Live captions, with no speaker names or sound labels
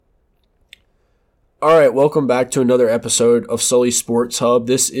All right, welcome back to another episode of Sully Sports Hub.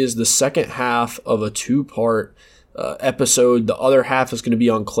 This is the second half of a two-part episode. The other half is going to be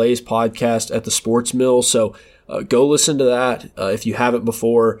on Clay's podcast at the Sports Mill, so go listen to that if you haven't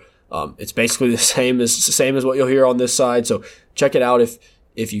before. It's basically the same as what you'll hear on this side, so check it out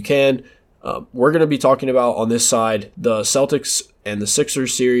if you can. We're going to be talking about on this side the Celtics and the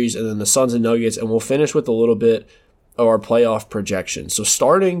Sixers series, and then the Suns and Nuggets, and we'll finish with a little bit of our playoff projections. So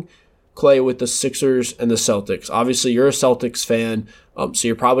starting, Clay, with the Sixers and the Celtics. Obviously, you're a Celtics fan, so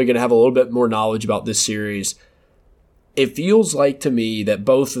you're probably going to have a little bit more knowledge about this series. It feels like to me that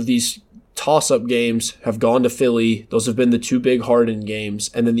both of these toss-up games have gone to Philly. Those have been the two big Harden games,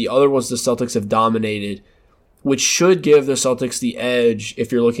 and then the other ones the Celtics have dominated, which should give the Celtics the edge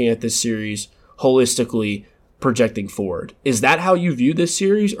if you're looking at this series holistically projecting forward. Is that how you view this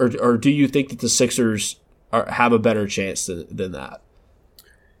series, or do you think that the Sixers have a better chance than that?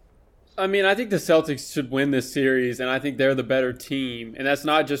 I mean, I think the Celtics should win this series, and I think they're the better team, and that's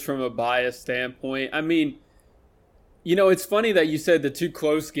not just from a bias standpoint. I mean, you know, it's funny that you said the two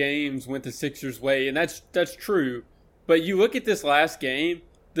close games went the Sixers' way, and that's true. But you look at this last game,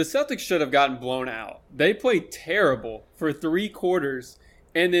 the Celtics should have gotten blown out. They played terrible for 3 quarters,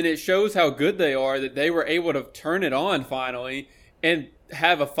 and then it shows how good they are that they were able to turn it on finally and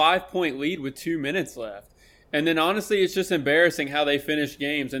have a 5-point lead with 2 minutes left. And then honestly, it's just embarrassing how they finish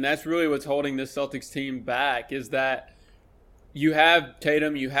games, and that's really what's holding this Celtics team back, is that you have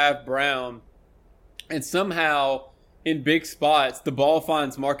Tatum, you have Brown, and somehow in big spots, the ball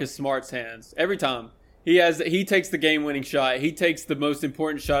finds Marcus Smart's hands every time. He takes the game-winning shot. He takes the most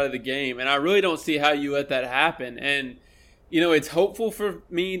important shot of the game, and I really don't see how you let that happen. And, you know, it's hopeful for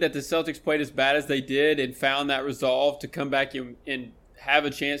me that the Celtics played as bad as they did and found that resolve to come back and have a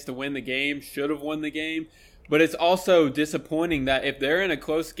chance to win the game, should have won the game. But it's also disappointing that if they're in a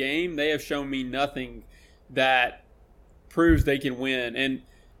close game, they have shown me nothing that proves they can win. And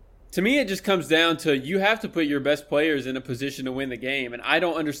to me, it just comes down to you have to put your best players in a position to win the game. And I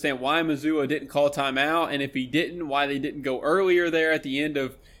don't understand why Mazzulla didn't call timeout. And if he didn't, why they didn't go earlier there at the end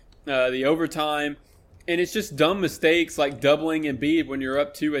of the overtime. And it's just dumb mistakes like doubling Embiid when you're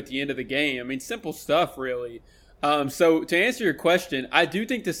up 2 at the end of the game. I mean, simple stuff, really. So to answer your question, I do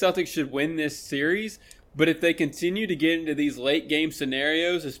think the Celtics should win this series. But if they continue to get into these late game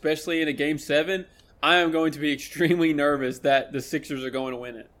scenarios, especially in a Game 7, I am going to be extremely nervous that the Sixers are going to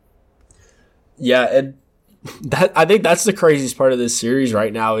win it. Yeah, and I think that's the craziest part of this series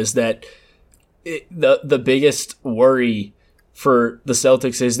right now is that the biggest worry for the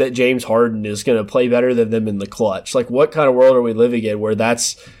Celtics is that James Harden is going to play better than them in the clutch. Like, what kind of world are we living in where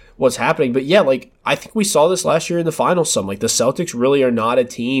that's what's happening? But yeah, like, I think we saw this last year in the finals some. Like, the Celtics really are not a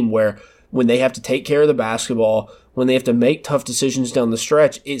team where when they have to take care of the basketball, when they have to make tough decisions down the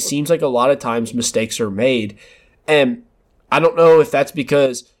stretch, it seems like a lot of times mistakes are made. And I don't know if that's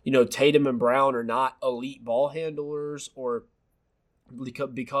because, you know, Tatum and Brown are not elite ball handlers, or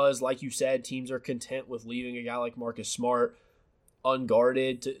because, like you said, teams are content with leaving a guy like Marcus Smart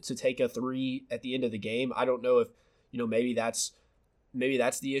unguarded to take a 3 at the end of the game. I don't know if, you know, maybe that's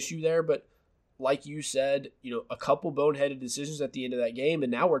the issue there, but like you said, you know, a couple boneheaded decisions at the end of that game,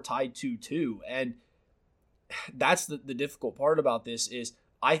 and now we're tied 2-2. And that's the difficult part about this is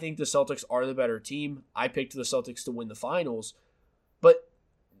I think the Celtics are the better team. I picked the Celtics to win the finals, but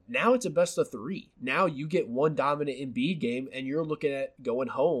now it's a best of 3. Now you get one dominant Embiid game, and you're looking at going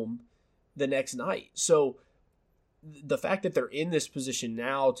home the next night. So the fact that they're in this position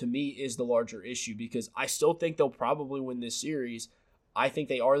now, to me, is the larger issue, because I still think they'll probably win this series. I think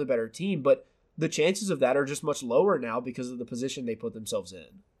they are the better team, but the chances of that are just much lower now because of the position they put themselves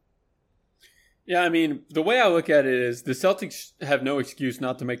in. Yeah, I mean, the way I look at it is the Celtics have no excuse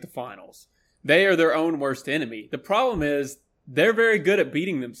not to make the finals. They are their own worst enemy. The problem is they're very good at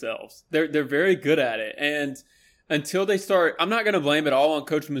beating themselves. They're very good at it. And until they start, I'm not going to blame it all on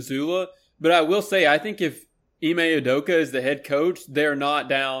Coach Mazzulla, but I will say I think if Ime Udoka is the head coach, they're not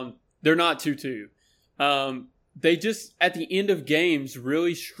down. They're not 2-2. They just, at the end of games,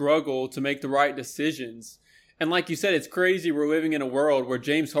 really struggle to make the right decisions. And like you said, it's crazy we're living in a world where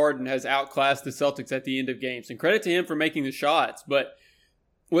James Harden has outclassed the Celtics at the end of games. And credit to him for making the shots. But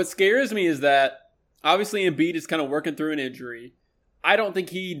what scares me is that, obviously, Embiid is kind of working through an injury. I don't think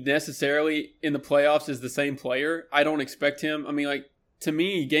he necessarily, in the playoffs, is the same player. I don't expect him. I mean, like, to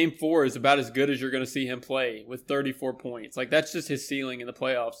me, Game 4 is about as good as you're going to see him play with 34 points. Like, that's just his ceiling in the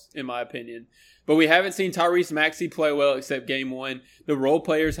playoffs, in my opinion. But we haven't seen Tyrese Maxey play well except Game 1. The role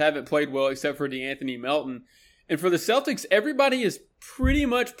players haven't played well except for DeAnthony Melton. And for the Celtics, everybody is pretty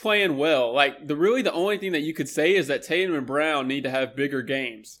much playing well. Like, the only thing that you could say is that Tatum and Brown need to have bigger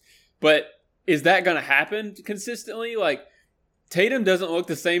games. But is that going to happen consistently? Like, Tatum doesn't look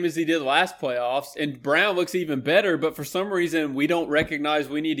the same as he did last playoffs, and Brown looks even better, but for some reason we don't recognize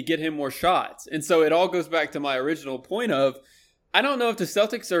we need to get him more shots. And so it all goes back to my original point of, I don't know if the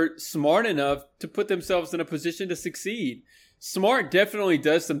Celtics are smart enough to put themselves in a position to succeed. Smart definitely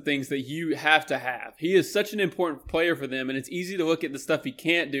does some things that you have to have. He is such an important player for them, and it's easy to look at the stuff he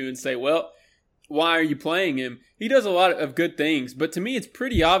can't do and say, well, why are you playing him? He does a lot of good things, but to me it's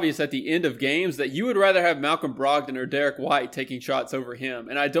pretty obvious at the end of games that you would rather have Malcolm Brogdon or Derek White taking shots over him,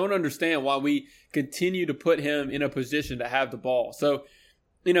 and I don't understand why we continue to put him in a position to have the ball. So,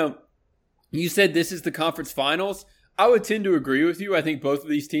 you said this is the conference finals. I would tend to agree with you. I think both of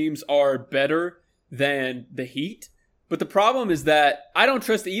these teams are better than the Heat, but the problem is that I don't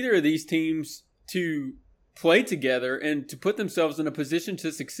trust either of these teams to play together and to put themselves in a position to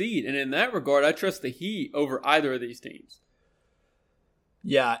succeed. And in that regard, I trust the Heat over either of these teams.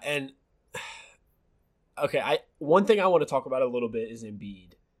 Yeah, and okay, one thing I want to talk about a little bit is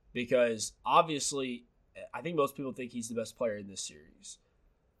Embiid, because obviously I think most people think he's the best player in this series.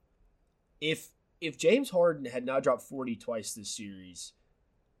 If James Harden had not dropped 40 twice this series,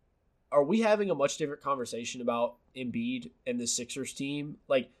 are we having a much different conversation about Embiid and the Sixers team?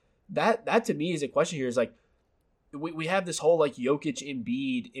 Like, that to me is a question here. Is like, we have this whole like Jokic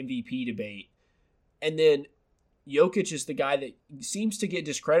Embiid MVP debate, and then Jokic is the guy that seems to get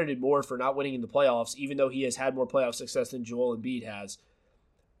discredited more for not winning in the playoffs, even though he has had more playoff success than Joel Embiid has.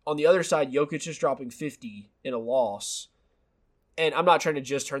 On the other side, Jokic is dropping 50 in a loss, and I'm not trying to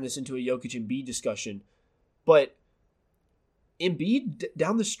just turn this into a Jokic Embiid discussion, but Embiid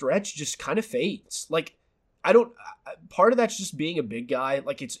down the stretch just kind of fades. Like, part of that's just being a big guy.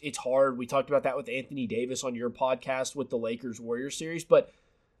 Like, it's hard. We talked about that with Anthony Davis on your podcast with the Lakers-Warriors series, but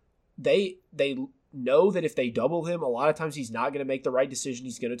they know that if they double him, a lot of times he's not going to make the right decision.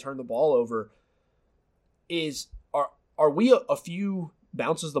 He's going to turn the ball over. Are we a few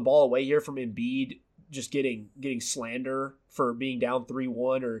bounces the ball away here from Embiid just getting slander for being down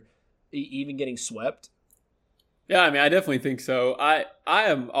 3-1 or even getting swept? Yeah, I mean, I definitely think so. I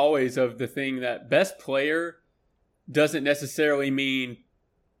am always of the thing that best player doesn't necessarily mean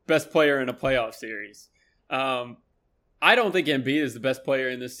best player in a playoff series. I don't think Embiid is the best player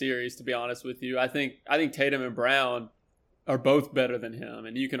in this series, to be honest with you. I think Tatum and Brown are both better than him,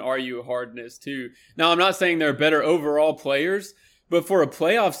 and you can argue Harden is too. Now, I'm not saying they're better overall players, but for a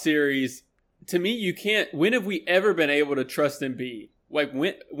playoff series, to me, you can't. When have we ever been able to trust Embiid? Like,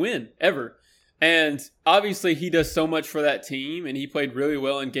 when ever? And obviously he does so much for that team, and he played really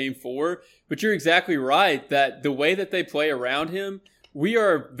well in Game 4. But you're exactly right that the way that they play around him, we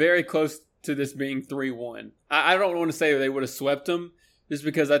are very close to this being 3-1. I don't want to say they would have swept them, just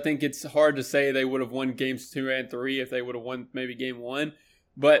because I think it's hard to say they would have won Games 2 and 3 if they would have won maybe Game 1.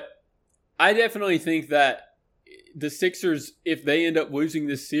 But I definitely think that the Sixers, if they end up losing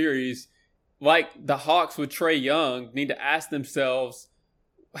this series, like the Hawks with Trae Young, need to ask themselves,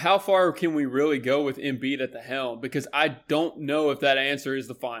 how far can we really go with Embiid at the helm? Because I don't know if that answer is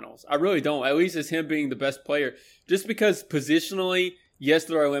the finals. I really don't. At least it's him being the best player. Just because positionally, yes,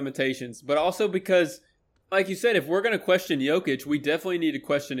 there are limitations. But also because, like you said, if we're going to question Jokic, we definitely need to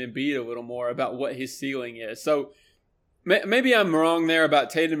question Embiid a little more about what his ceiling is. So maybe I'm wrong there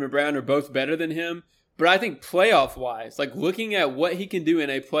about Tatum and Brown are both better than him. But I think playoff-wise, like looking at what he can do in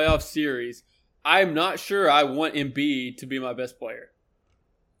a playoff series, I'm not sure I want Embiid to be my best player.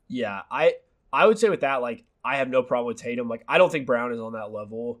 Yeah, I would say with that, like, I have no problem with Tatum. Like, I don't think Brown is on that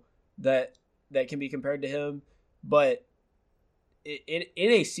level that can be compared to him. But in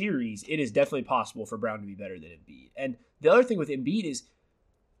a series, it is definitely possible for Brown to be better than Embiid. And the other thing with Embiid is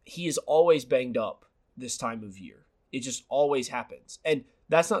he is always banged up this time of year. It just always happens. And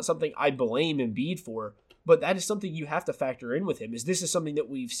that's not something I blame Embiid for, but that is something you have to factor in with him. This is something that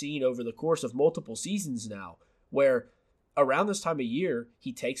we've seen over the course of multiple seasons now, where around this time of year,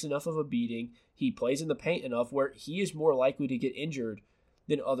 he takes enough of a beating, he plays in the paint enough where he is more likely to get injured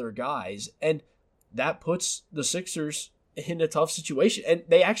than other guys. And that puts the Sixers in a tough situation. And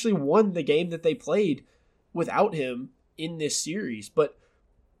they actually won the game that they played without him in this series. But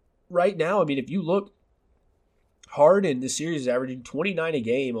right now, I mean, if you look, Harden this series is averaging 29 a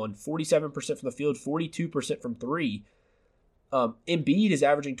game on 47% from the field, 42% from three. Embiid is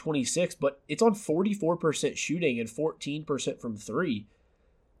averaging 26, but it's on 44% shooting and 14% from three.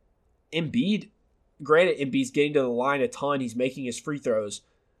 Embiid, granted, Embiid's getting to the line a ton. He's making his free throws,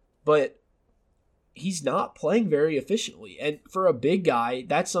 but he's not playing very efficiently. And for a big guy,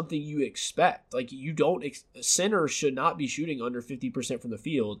 that's something you expect. Like, you don't, centers should not be shooting under 50% from the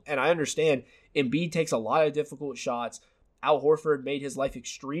field. And I understand Embiid takes a lot of difficult shots. Al Horford made his life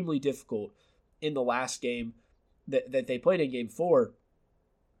extremely difficult in the last game that they played in game 4.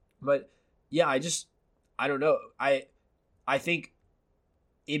 But yeah, I don't know. I think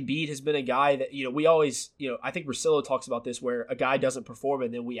Embiid has been a guy that, we always, I think Russillo talks about this where a guy doesn't perform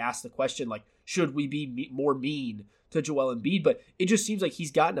and then we ask the question, like, should we be more mean to Joel Embiid? But it just seems like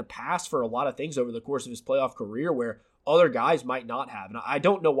he's gotten a pass for a lot of things over the course of his playoff career where other guys might not have. And I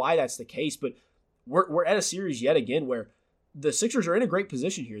don't know why that's the case, but we're at a series yet again where the Sixers are in a great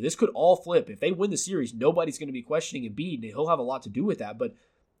position here. This could all flip. If they win the series, nobody's going to be questioning Embiid, and he'll have a lot to do with that. But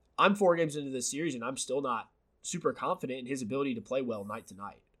I'm 4 games into this series, and I'm still not super confident in his ability to play well night to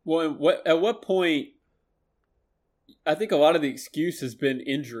night. Well, at what point? I think a lot of the excuse has been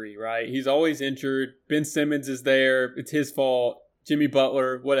injury, right? He's always injured. Ben Simmons is there. It's his fault. Jimmy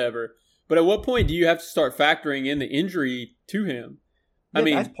Butler, whatever. But at what point do you have to start factoring in the injury to him? Yeah, I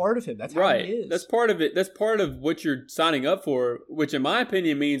mean, that's part of him. That's how he is. That's part of it. That's part of what you're signing up for, which in my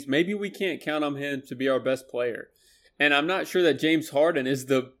opinion means maybe we can't count on him to be our best player. And I'm not sure that James Harden is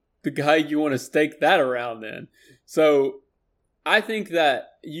the guy you want to stake that around then. So I think that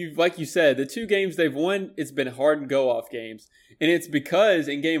like you said, the 2 games they've won, it's been Harden go-off games. And it's because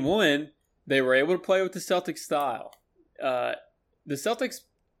in game 1, they were able to play with the Celtics style. The Celtics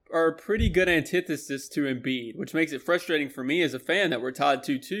are a pretty good antithesis to Embiid, which makes it frustrating for me as a fan that we're tied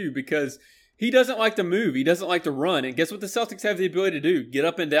 2-2 because he doesn't like to move. He doesn't like to run. And guess what the Celtics have the ability to do? Get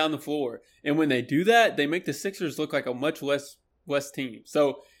up and down the floor. And when they do that, they make the Sixers look like a much less team.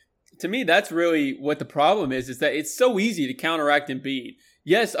 So to me, that's really what the problem is that it's so easy to counteract Embiid.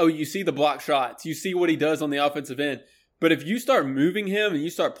 Yes, you see the block shots. You see what he does on the offensive end. But if you start moving him and you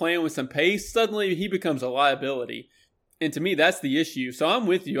start playing with some pace, suddenly he becomes a liability. And to me, that's the issue. So I'm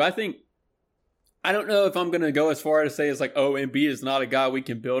with you. I don't know if I'm going to go as far as say it's like, Embiid is not a guy we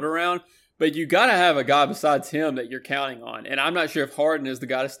can build around. But you got to have a guy besides him that you're counting on. And I'm not sure if Harden is the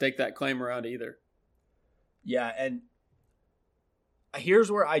guy to stake that claim around either. Yeah, and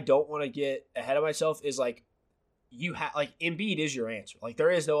here's where I don't want to get ahead of myself is like Embiid is your answer. Like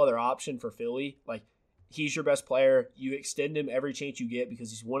there is no other option for Philly. Like he's your best player. You extend him every chance you get because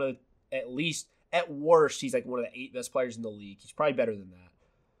he's one of at worst, he's like one of the 8 best players in the league. He's probably better than that.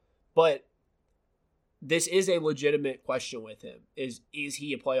 But this is a legitimate question with him. Is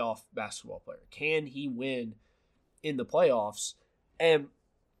he a playoff basketball player? Can he win in the playoffs? And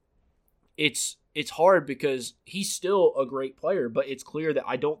it's hard because he's still a great player, but it's clear that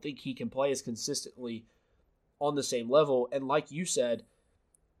I don't think he can play as consistently on the same level. And like you said,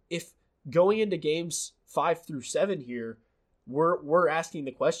 if going into games 5 through 7 here, we're asking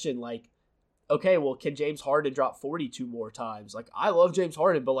the question like, okay, well, can James Harden drop 42 more times? Like, I love James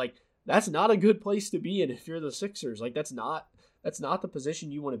Harden, but like, that's not a good place to be in if you're the Sixers. Like, that's not the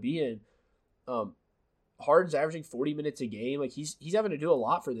position you want to be in. Harden's averaging 40 minutes a game. Like, he's having to do a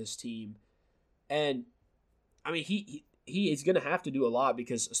lot for this team. And I mean, he is going to have to do a lot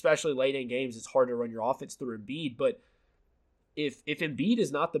because especially late in games, it's hard to run your offense through Embiid. But if Embiid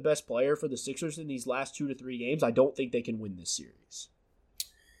is not the best player for the Sixers in these last 2 to 3 games, I don't think they can win this series.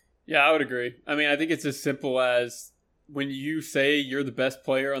 Yeah, I would agree. I mean, I think it's as simple as when you say you're the best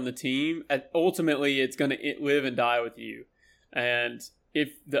player on the team, ultimately it's going to live and die with you. And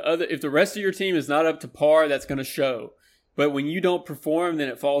if the rest of your team is not up to par, that's going to show. But when you don't perform, then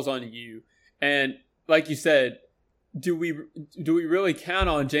it falls on you. And like you said, do we really count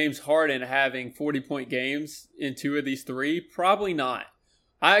on James Harden having 40-point games in 2 of these 3? Probably not.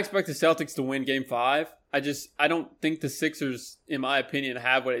 I expect the Celtics to win Game 5. I don't think the Sixers, in my opinion,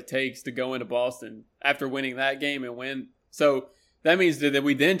 have what it takes to go into Boston after winning that game and win. So that means that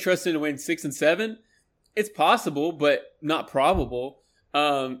we then trust them to win 6 and 7. It's possible, but not probable.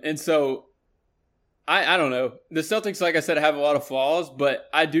 And so I don't know. The Celtics, like I said, have a lot of flaws, but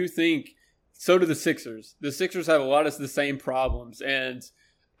I do think so do the Sixers. The Sixers have a lot of the same problems. And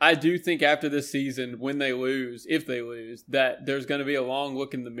I do think after this season, when they lose, if they lose, that there's going to be a long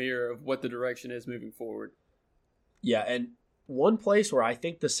look in the mirror of what the direction is moving forward. Yeah, and one place where I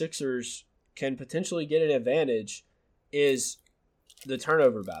think the Sixers can potentially get an advantage is the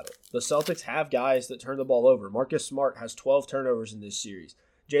turnover battle. The Celtics have guys that turn the ball over. Marcus Smart has 12 turnovers in this series.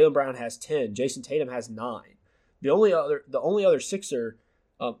 Jaylen Brown has 10. Jason Tatum has 9. The only other Sixer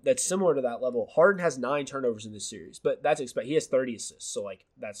that's similar to that level, Harden has 9 turnovers in this series, but that's expected. He has 30 assists, so like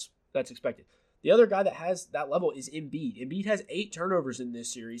that's expected. The other guy that has that level is Embiid. Embiid has 8 turnovers in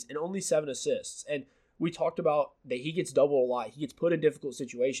this series and only 7 assists. And we talked about that he gets doubled a lot. He gets put in difficult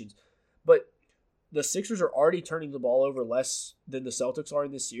situations, but the Sixers are already turning the ball over less than the Celtics are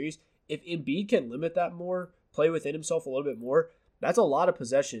in this series. If Embiid can limit that more, play within himself a little bit more, that's a lot of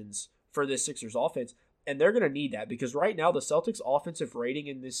possessions for this Sixers offense. And they're going to need that because right now the Celtics offensive rating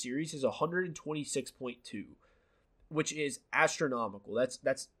in this series is 126.2, which is astronomical.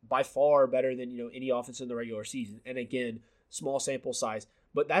 That's by far better than, any offense in the regular season. And again, small sample size,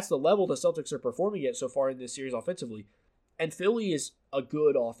 but that's the level the Celtics are performing at so far in this series offensively. And Philly is a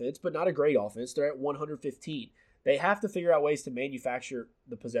good offense, but not a great offense. They're at 115. They have to figure out ways to manufacture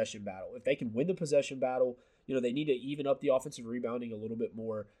the possession battle. If they can win the possession battle, they need to even up the offensive rebounding a little bit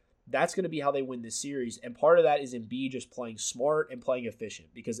more. That's going to be how they win this series. And part of that is Embiid just playing smart and playing efficient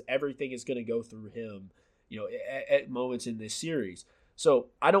because everything is going to go through him, at moments in this series. So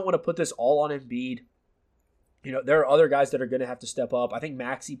I don't want to put this all on Embiid. There are other guys that are going to have to step up. I think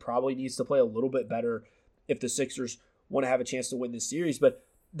Maxey probably needs to play a little bit better if the Sixers want to have a chance to win this series. But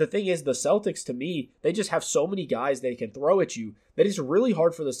the thing is, the Celtics, to me, they just have so many guys they can throw at you that it's really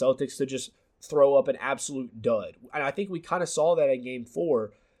hard for the Celtics to just throw up an absolute dud. And I think we kind of saw that in Game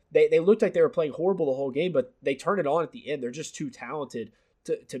 4. They looked like they were playing horrible the whole game, but they turned it on at the end. They're just too talented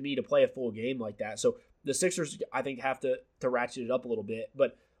to me to play a full game like that. So the Sixers, I think, have to ratchet it up a little bit.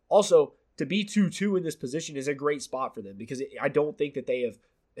 But also, to be 2-2 in this position is a great spot for them because I don't think that they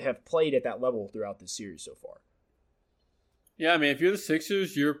have played at that level throughout this series so far. Yeah, I mean, if you're the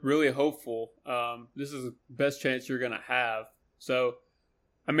Sixers, you're really hopeful. This is the best chance you're going to have. So,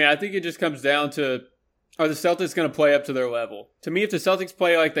 I mean, I think it just comes down to, are the Celtics going to play up to their level? To me, if the Celtics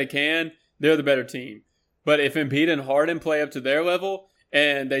play like they can, they're the better team. But if Embiid and Harden play up to their level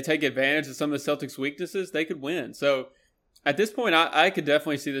and they take advantage of some of the Celtics' weaknesses, they could win. So at this point, I could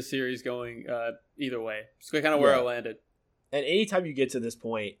definitely see the series going either way. It's kind of where I landed. And anytime you get to this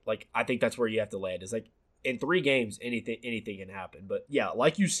point, I think that's where you have to land. It's in 3 games, anything can happen. But yeah,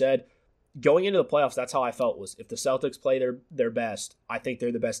 like you said, going into the playoffs, that's how I felt was if the Celtics play their best, I think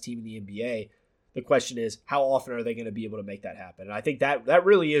they're the best team in the NBA. The question is, how often are they going to be able to make that happen? And I think that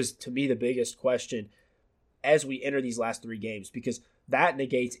really is, to me, the biggest question as we enter these last 3 games, because that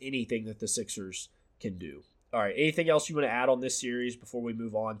negates anything that the Sixers can do. All right, anything else you want to add on this series before we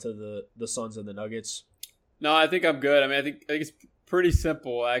move on to the Suns and the Nuggets? No, I think I'm good. I mean, I think it's pretty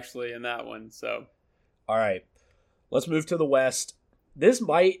simple, actually, in that one. So, all right, let's move to the West. This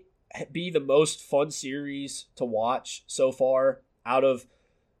might be the most fun series to watch so far out of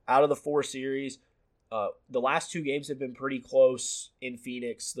the 4 series. The last 2 games have been pretty close in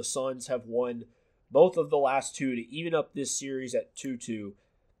Phoenix. The Suns have won both of the last 2 to even up this series at 2-2.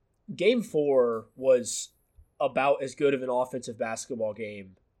 Game 4 was about as good of an offensive basketball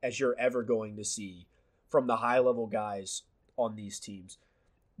game as you're ever going to see from the high-level guys on these teams.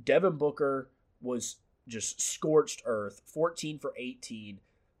 Devin Booker was just scorched earth, 14 for 18.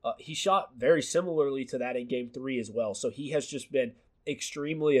 He shot very similarly to that in Game 3 as well, so he has just been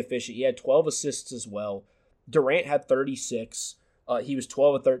extremely efficient. He had 12 assists as well. Durant had 36. He was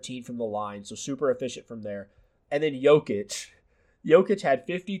 12 of 13 from the line, so super efficient from there. And then Jokic had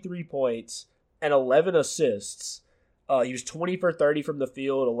 53 points and 11 assists. He was 20 for 30 from the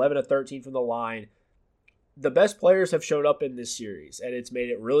field, 11 of 13 from the line. The best players have showed up in this series, and it's made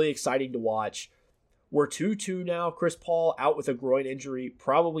it really exciting to watch. We're 2-2 now. Chris Paul out with a groin injury,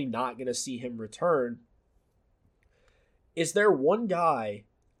 probably not going to see him return. Is there one guy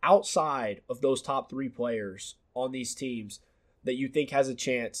outside of those top 3 players on these teams that you think has a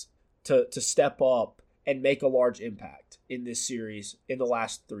chance to step up and make a large impact in this series in the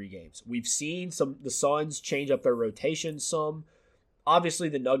last 3 games? We've seen the Suns change up their rotation some. Obviously,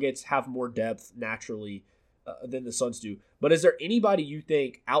 the Nuggets have more depth naturally than the Suns do. But is there anybody you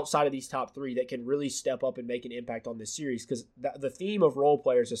think outside of these top 3 that can really step up and make an impact on this series? Because the theme of role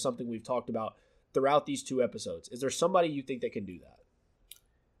players is something we've talked about throughout these 2 episodes. Is there somebody you think that can do that?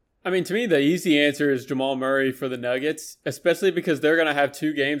 I mean, to me, the easy answer is Jamal Murray for the Nuggets, especially because they're going to have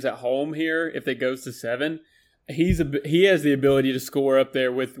 2 games at home here if it goes to 7. He has the ability to score up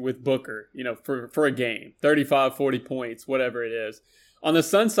there with Booker, for a game, 35, 40 points, whatever it is. On the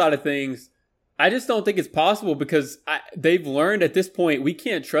Suns side of things, I just don't think it's possible because they've learned at this point we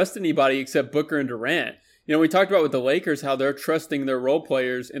can't trust anybody except Booker and Durant. We talked about with the Lakers how they're trusting their role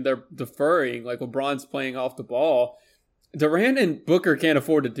players and they're deferring, like LeBron's playing off the ball. Durant and Booker can't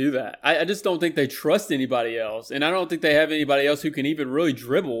afford to do that. I just don't think they trust anybody else, and I don't think they have anybody else who can even really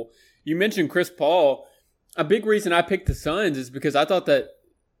dribble. You mentioned Chris Paul. A big reason I picked the Suns is because I thought that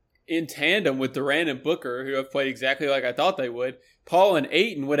in tandem with Durant and Booker, who have played exactly like I thought they would, Paul and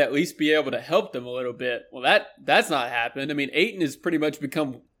Ayton would at least be able to help them a little bit. Well, that's not happened. I mean, Ayton has pretty much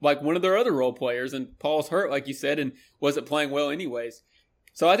become like one of their other role players, and Paul's hurt, like you said, and wasn't playing well anyways.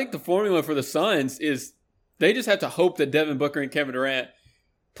 So I think the formula for the Suns is they just have to hope that Devin Booker and Kevin Durant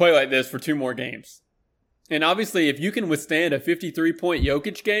play like this for 2 more games. And obviously, if you can withstand a 53-point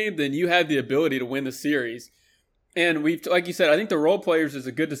Jokic game, then you have the ability to win the series. And like you said, I think the role players is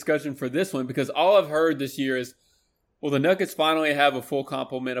a good discussion for this one because all I've heard this year is, well, the Nuggets finally have a full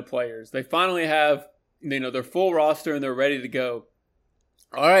complement of players. They finally have, their full roster and they're ready to go.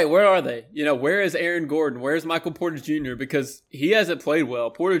 All right, where are they? Where is Aaron Gordon? Where's Michael Porter Jr.? Because he hasn't played well.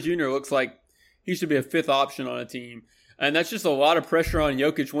 Porter Jr. looks like he should be a fifth option on a team. And that's just a lot of pressure on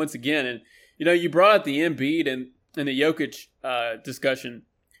Jokic once again. And, you brought up the Embiid and the Jokic discussion.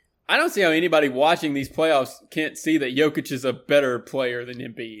 I don't see how anybody watching these playoffs can't see that Jokic is a better player than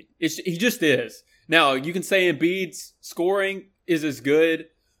Embiid. He just is. Now, you can say Embiid's scoring is as good,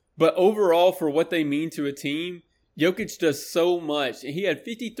 but overall for what they mean to a team, Jokic does so much. He had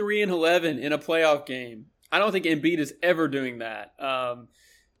 53 and 11 in a playoff game. I don't think Embiid is ever doing that.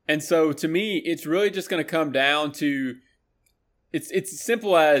 And so to me, it's really just going to come down to it's as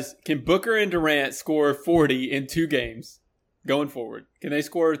simple as, can Booker and Durant score 40 in 2 games going forward? Can they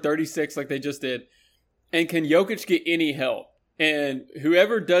score 36 like they just did? And can Jokic get any help? And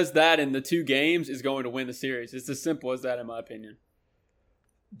whoever does that in the 2 games is going to win the series. It's as simple as that, in my opinion.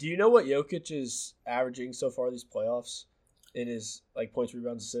 Do you know what Jokic is averaging so far these playoffs in his points,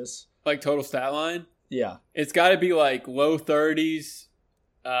 rebounds, assists? Total stat line? Yeah. It's got to be low 30s,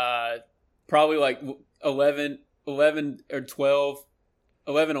 probably 11 or 12,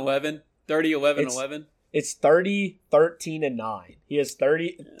 11, 11, 30, 11, 11. It's 30, 13, and 9. He has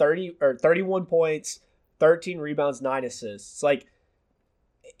 31 points, 13 rebounds, 9 assists.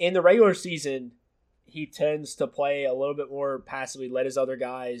 In the regular season, he tends to play a little bit more passively, let his other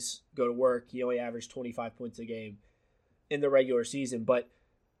guys go to work. He only averaged 25 points a game in the regular season, but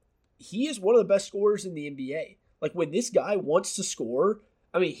he is one of the best scorers in the NBA. When this guy wants to score,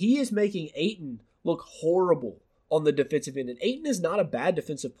 he is making Ayton look horrible on the defensive end. And Ayton is not a bad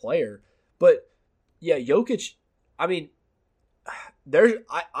defensive player, but yeah, Jokic, I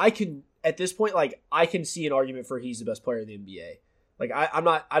can, at this point, I can see an argument for he's the best player in the NBA.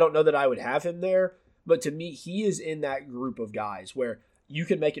 I don't know that I would have him there, but to me, he is in that group of guys where you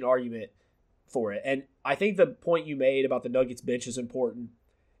can make an argument for it. And I think the point you made about the Nuggets bench is important.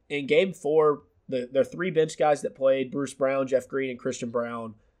 In Game 4, the 3 bench guys that played, Bruce Brown, Jeff Green, and Christian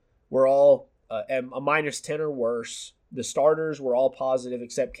Brown, were all a -10 or worse. The starters were all positive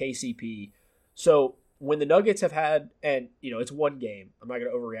except KCP. So when the Nuggets have had, and it's one game, I'm not going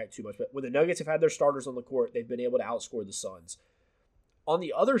to overreact too much, but when the Nuggets have had their starters on the court, they've been able to outscore the Suns. On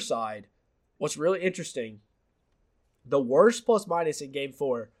the other side, what's really interesting, the worst plus-minus in Game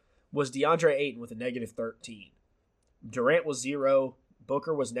 4 was DeAndre Ayton with a -13. Durant was 0.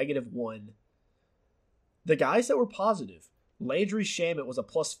 Booker was -1. The guys that were positive, Landry Shamet was a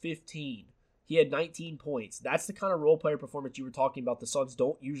 +15. He had 19 points. That's the kind of role player performance you were talking about the Suns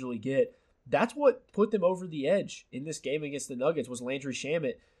don't usually get. That's what put them over the edge in this game against the Nuggets, was Landry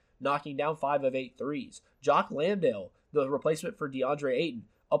Shamet knocking down 5 of 8 threes. Jock Landale, the replacement for DeAndre Ayton,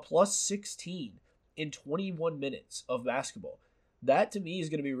 a +16 in 21 minutes of basketball. That to me is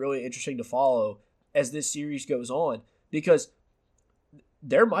going to be really interesting to follow as this series goes on, because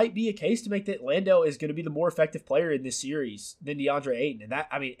there might be a case to make that Landale is going to be the more effective player in this series than DeAndre Ayton. And that,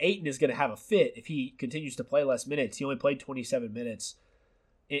 Ayton is going to have a fit if he continues to play less minutes. He only played 27 minutes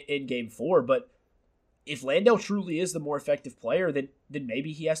in Game 4. But if Landale truly is the more effective player, then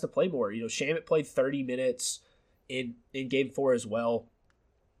maybe he has to play more. Shamet played 30 minutes in Game 4 as well.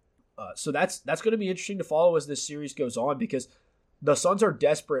 So that's going to be interesting to follow as this series goes on, because the Suns are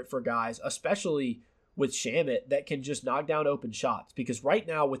desperate for guys, especially with Shamet, that can just knock down open shots. Because right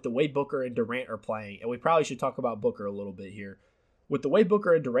now, with the way Booker and Durant are playing, and we probably should talk about Booker a little bit here, with the way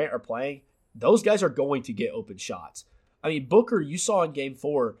Booker and Durant are playing, those guys are going to get open shots. Booker, you saw in Game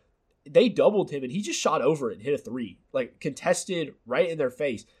 4, they doubled him, and he just shot over it and hit a 3. Contested right in their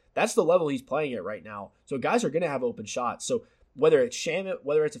face. That's the level he's playing at right now. So guys are going to have open shots. So whether it's Shamet,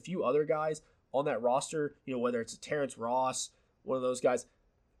 whether it's a few other guys on that roster, whether it's a Terrence Ross, one of those guys,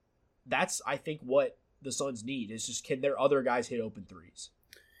 that's, I think, what the Suns need, is just, can their other guys hit open threes?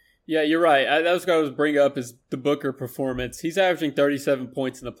 Yeah, you're right. That was what I was bring up, is the Booker performance. He's averaging 37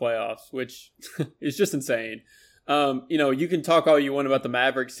 points in the playoffs, which is just insane. You can talk all you want about the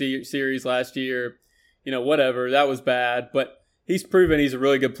Mavericks series last year, whatever, that was bad, but he's proven he's a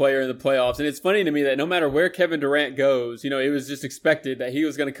really good player in the playoffs. And it's funny to me that no matter where Kevin Durant goes, it was just expected that he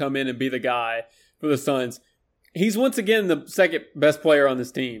was going to come in and be the guy for the Suns. He's once again the second best player on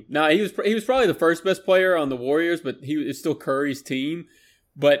this team. Now, he was probably the first best player on the Warriors, but it's still Curry's team.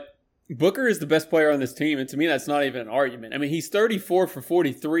 But Booker is the best player on this team, and to me, that's not even an argument. He's 34 for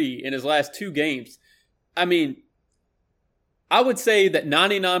 43 in his last 2 games. I I would say that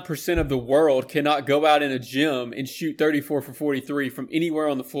 99% of the world cannot go out in a gym and shoot 34 for 43 from anywhere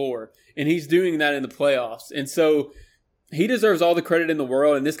on the floor. And he's doing that in the playoffs. And so he deserves all the credit in the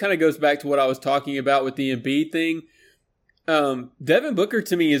world. And this kind of goes back to what I was talking about with the Embiid thing. Devin Booker,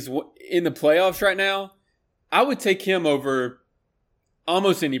 to me, is in the playoffs right now. I would take him over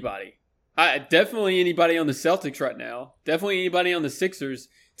almost anybody. Definitely anybody on the Celtics right now. Definitely anybody on the Sixers.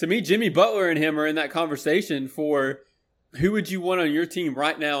 To me, Jimmy Butler and him are in that conversation for who would you want on your team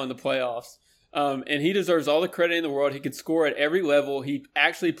right now in the playoffs. And he deserves all the credit in the world. He can score at every level. He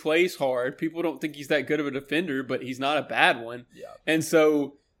actually plays hard. People don't think he's that good of a defender, but he's not a bad one. Yeah. And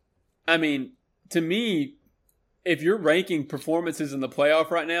so, I mean, to me, if you're ranking performances in the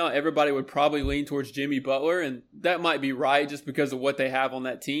playoff right now, everybody would probably lean towards Jimmy Butler, and that might be right just because of what they have on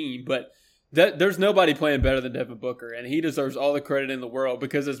that team. But there's nobody playing better than Devin Booker, and he deserves all the credit in the world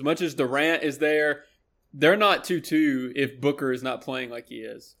because as much as Durant is there, they're not 2-2 if Booker is not playing like he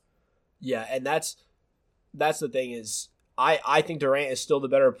is. Yeah, and that's the thing is I think Durant is still the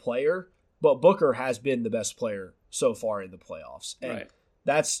better player, but Booker has been the best player so far in the playoffs. And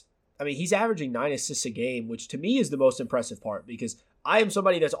right. He's averaging 9 assists a game, which to me is the most impressive part because I am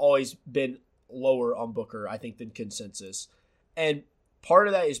somebody that's always been lower on Booker, I think, than consensus. And part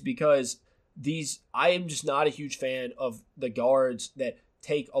of that is because I am just not a huge fan of the guards that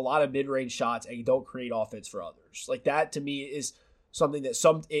take a lot of mid-range shots and don't create offense for others. Like that to me is something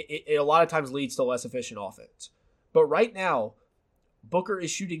that it a lot of times leads to less efficient offense. But right now, Booker is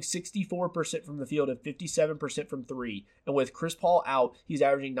shooting 64% from the field and 57% from three. And with Chris Paul out, he's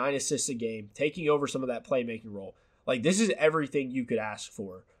averaging 9 assists a game, taking over some of that playmaking role. Like this is everything you could ask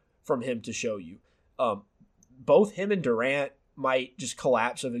for from him to show you. Both him and Durant might just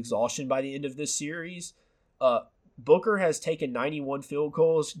collapse of exhaustion by the end of this series. Booker has taken 91 field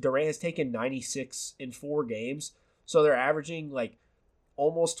goals. Durant has taken 96 in 4 games. So they're averaging like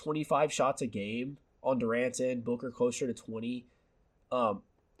almost 25 shots a game on Durant's end. Booker closer to 20.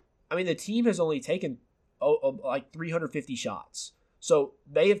 The team has only taken like 350 shots. So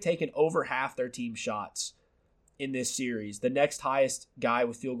they have taken over half their team shots in this series. The next highest guy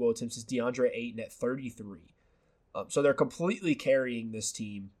with field goal attempts is DeAndre Ayton at 33. So they're completely carrying this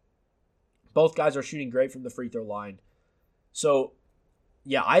team. Both guys are shooting great from the free throw line. So,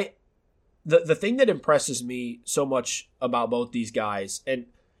 yeah, the thing that impresses me so much about both these guys and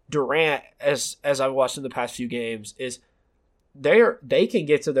Durant, as I've watched in the past few games, is they can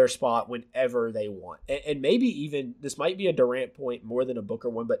get to their spot whenever they want. And maybe even this might be a Durant point more than a Booker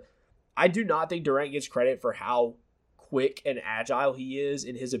one, but I do not think Durant gets credit for how quick and agile he is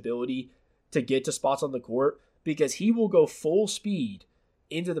in his ability to get to spots on the court because he will go full speed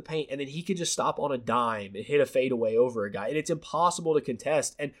into the paint and then he can just stop on a dime and hit a fadeaway over a guy. And it's impossible to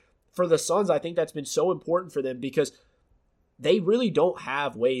contest. And for the Suns, I think that's been so important for them because they really don't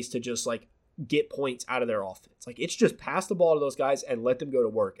have ways to just like get points out of their offense. Like it's just pass the ball to those guys and let them go to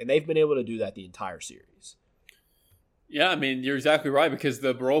work. And they've been able to do that the entire series. Yeah, I mean, you're exactly right because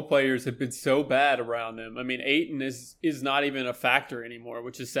the role players have been so bad around them. I mean, Ayton is not even a factor anymore,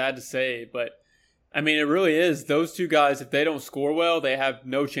 which is sad to say, but I mean, it really is. Those two guys, if they don't score well, they have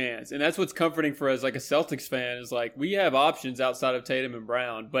no chance. And that's what's comforting for us, like a Celtics fan, is like we have options outside of Tatum and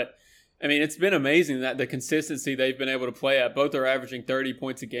Brown. But, I mean, it's been amazing that the consistency they've been able to play at. Both are averaging 30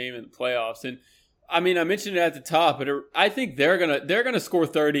 points a game in the playoffs. And, I mean, I mentioned it at the top, but I think they're gonna score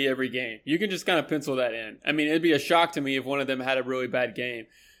 30 every game. You can just kind of pencil that in. I mean, it'd be a shock to me if one of them had a really bad game.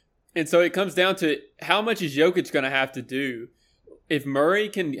 And so it comes down to how much is Jokic going to have to do. If Murray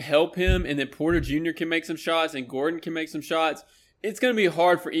can help him and then Porter Jr. can make some shots and Gordon can make some shots, it's going to be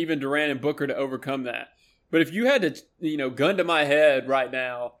hard for even Durant and Booker to overcome that. But if you had to, gun to my head right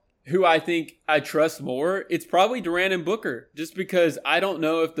now, who I think I trust more, it's probably Durant and Booker. Just because I don't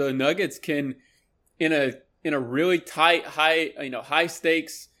know if the Nuggets can, in a really tight, high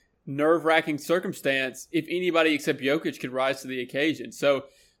stakes, nerve-wracking circumstance, if anybody except Jokic could rise to the occasion. So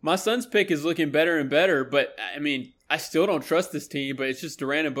my Suns pick is looking better and better, but I mean, I still don't trust this team, but it's just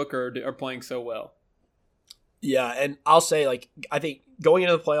Durant and Booker are playing so well. Yeah, and I'll say, I think going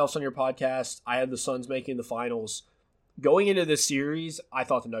into the playoffs on your podcast, I had the Suns making the finals. Going into this series, I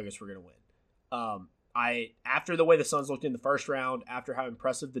thought the Nuggets were going to win. After the way the Suns looked in the first round, after how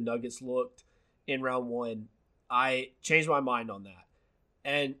impressive the Nuggets looked in round 1, I changed my mind on that.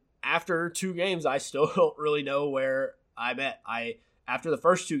 And after 2 games, I still don't really know where I'm at. After the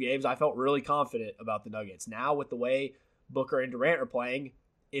first 2 games, I felt really confident about the Nuggets. Now, with the way Booker and Durant are playing,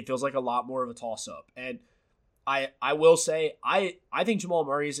 it feels like a lot more of a toss-up. And I will say, I think Jamal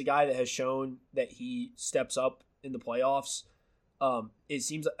Murray is a guy that has shown that he steps up in the playoffs. It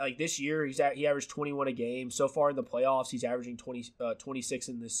seems like this year he averaged 21 a game. So far in the playoffs, he's averaging 26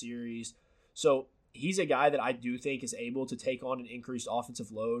 in this series. So he's a guy that I do think is able to take on an increased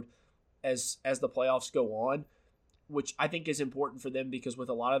offensive load as the playoffs go on, which I think is important for them because with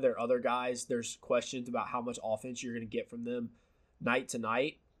a lot of their other guys, there's questions about how much offense you're going to get from them night to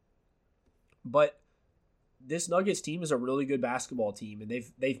night. But this Nuggets team is a really good basketball team, and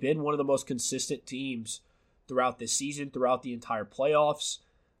they've been one of the most consistent teams throughout this season, throughout the entire playoffs.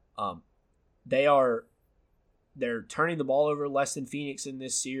 They're turning the ball over less than Phoenix in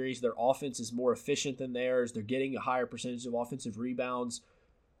this series. Their offense is more efficient than theirs. They're getting a higher percentage of offensive rebounds.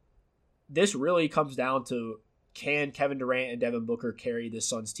 This really comes down to, can Kevin Durant and Devin Booker carry this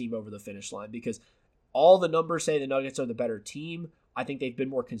Suns team over the finish line? Because all the numbers say the Nuggets are the better team. I think they've been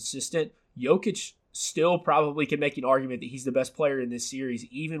more consistent. Jokic still probably can make an argument that he's the best player in this series,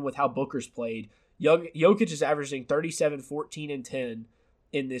 even with how Booker's played. Jokic is averaging 37, 14, and 10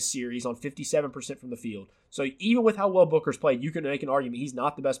 in this series on 57% from the field. So even with how well Booker's played, you can make an argument he's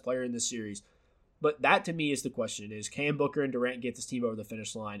not the best player in this series. But that, to me, is the question, is can Booker and Durant get this team over the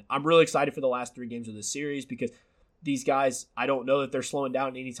finish line? I'm really excited for the last 3 games of this series because these guys, I don't know that they're slowing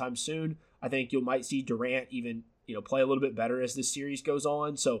down anytime soon. I think you might see Durant even play a little bit better as this series goes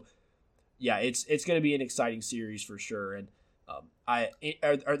on. So, yeah, it's going to be an exciting series for sure. And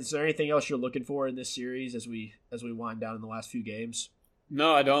is there anything else you're looking for in this series as we wind down in the last few games?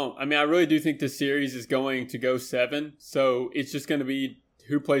 No, I don't. I mean, I really do think this series is going to go 7. So it's just going to be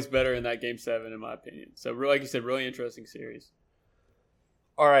who plays better in that game 7, in my opinion. So, like you said, really interesting series.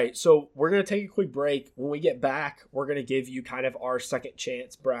 All right, so we're going to take a quick break. When we get back, we're going to give you kind of our second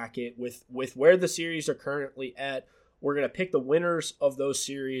chance bracket with where the series are currently at. We're going to pick the winners of those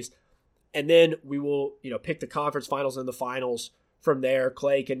series, and then we will, pick the conference finals and the finals from there.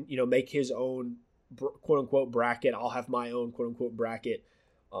 Clay can, make his own quote-unquote bracket. I'll have my own quote-unquote bracket,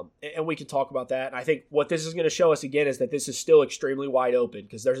 and we can talk about that. And I think what this is going to show us, again, is that this is still extremely wide open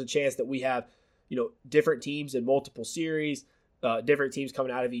because there's a chance that we have, different teams in multiple series, different teams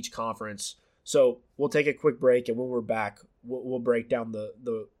coming out of each conference. So we'll take a quick break, and when we're back, we'll break down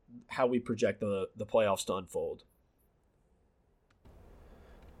the how we project the playoffs to unfold.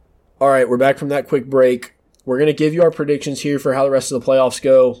 All right, we're back from that quick break. We're going to give you our predictions here for how the rest of the playoffs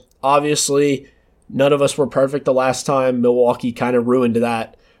go. Obviously, none of us were perfect the last time. Milwaukee kind of ruined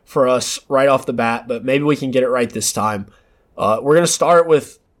that for us right off the bat, but maybe we can get it right this time. We're going to start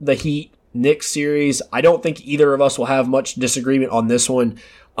with the Heat-Knicks series. I don't think either of us will have much disagreement on this one.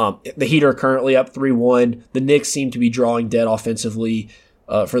 The Heat are currently up 3-1. The Knicks seem to be drawing dead offensively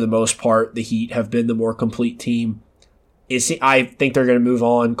for the most part. The Heat have been the more complete team. I think they're going to move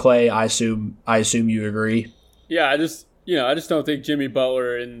on. Clay, I assume you agree. Yeah, I just don't think Jimmy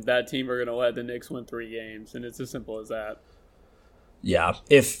Butler and that team are going to let the Knicks win 3 games, and it's as simple as that. Yeah,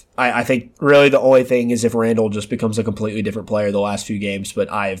 I think really the only thing is if Randall just becomes a completely different player the last few games,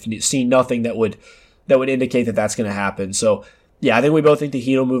 but I've seen nothing that would indicate that that's going to happen. So yeah, I think we both think the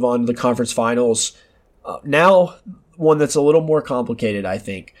Heat will move on to the conference finals. Now, one that's a little more complicated, I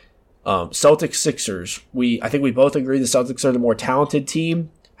think. Celtics-Sixers. I think we both agree the Celtics are the more talented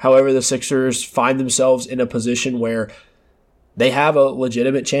team. However, the Sixers find themselves in a position where they have a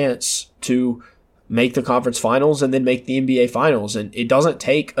legitimate chance to make the conference finals and then make the NBA finals. And it doesn't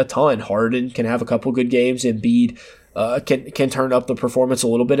take a ton. Harden can have a couple good games. Embiid can turn up the performance a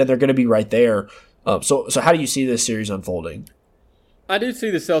little bit, and they're going to be right there. So how do you see this series unfolding? I do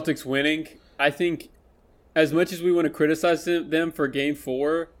see the Celtics winning. I think as much as we want to criticize them for Game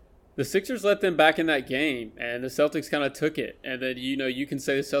 4, the Sixers let them back in that game, and the Celtics kind of took it. And then, you can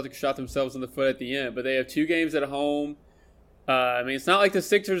say the Celtics shot themselves in the foot at the end, but they have 2 games at home. It's not like the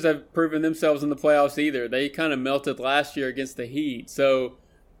Sixers have proven themselves in the playoffs either. They kind of melted last year against the Heat. So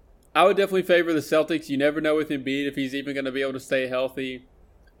I would definitely favor the Celtics. You never know with Embiid if he's even going to be able to stay healthy.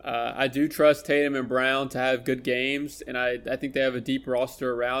 I do trust Tatum and Brown to have good games, and I think they have a deep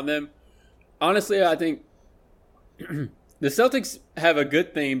roster around them. Honestly, I think the Celtics have a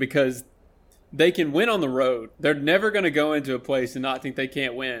good thing because they can win on the road. They're never going to go into a place and not think they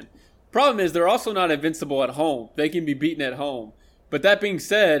can't win. Problem is, they're also not invincible at home. They can be beaten at home. But that being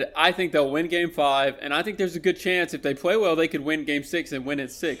said, I think they'll win Game 5, and I think there's a good chance if they play well, they could win Game 6 and win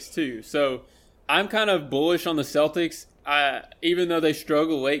it 6 too. So I'm kind of bullish on the Celtics. Even though they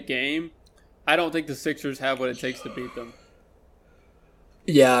struggle late game, I don't think the Sixers have what it takes to beat them.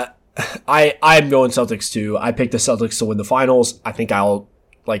 Yeah, I'm going Celtics too. I picked the Celtics to win the finals. I think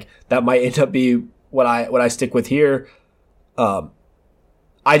that might end up be what I stick with here.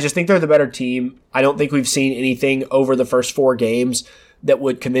 I just think they're the better team. I don't think we've seen anything over the first 4 games that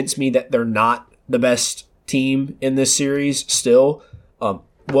would convince me that they're not the best team in this series still.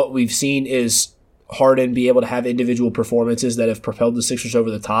 What we've seen is Harden be able to have individual performances that have propelled the Sixers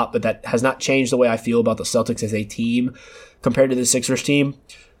over the top, but that has not changed the way I feel about the Celtics as a team compared to the Sixers team.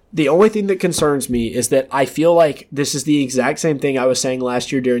 The only thing that concerns me is that I feel like this is the exact same thing I was saying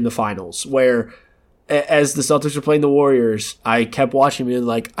last year during the finals, where as the Celtics were playing the Warriors, I kept watching and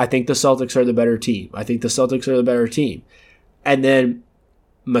like, I think the Celtics are the better team. I think the Celtics are the better team. And then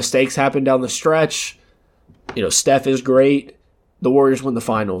mistakes happen down the stretch. Steph is great. The Warriors win the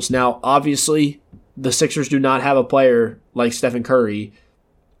finals. Now, obviously, the Sixers do not have a player like Stephen Curry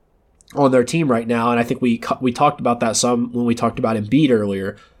on their team right now, and I think we talked about that some when we talked about Embiid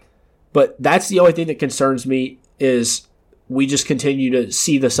earlier. But that's the only thing that concerns me is we just continue to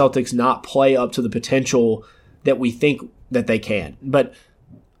see the Celtics not play up to the potential that we think that they can. But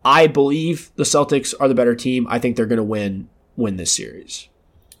I believe the Celtics are the better team. I think they're going to win this series.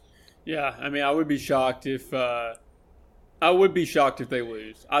 Yeah, I mean, I would be shocked if they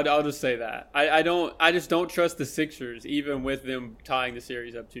lose. I'll just say that. I just don't trust the Sixers, even with them tying the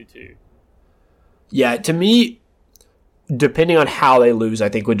series up 2-2. Yeah, to me, depending on how they lose, I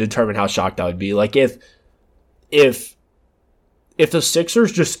think would determine how shocked I would be. Like if the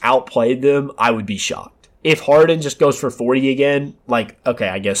Sixers just outplayed them, I would be shocked. If Harden just goes for 40 again, like, okay,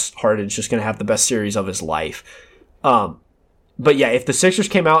 I guess Harden's just going to have the best series of his life. But yeah, if the Sixers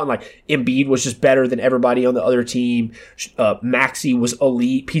came out and like Embiid was just better than everybody on the other team, Maxey was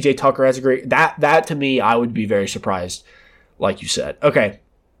elite, PJ Tucker has a great that to me, I would be very surprised, like you said. Okay,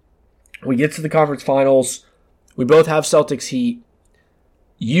 we get to the conference finals. We both have Celtics Heat.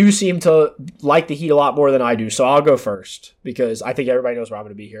 You seem to like the Heat a lot more than I do, so I'll go first because I think everybody knows where I'm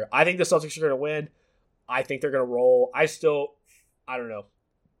going to be here. I think the Celtics are going to win. I think they're going to roll. I don't know.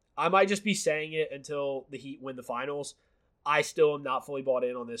 I might just be saying it until the Heat win the finals. I still am not fully bought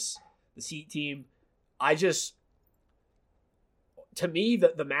in on this Heat team. To me,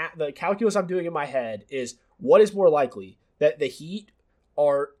 the calculus I'm doing in my head is what is more likely, that the Heat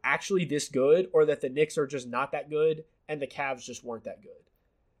are actually this good or that the Knicks are just not that good and the Cavs just weren't that good.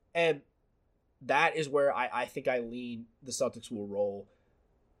 And that is where I think I lean the Celtics will roll.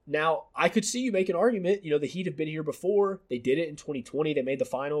 Now, I could see you make an argument. The Heat have been here before. They did it in 2020. They made the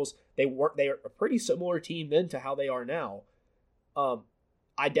finals. They are a pretty similar team then to how they are now.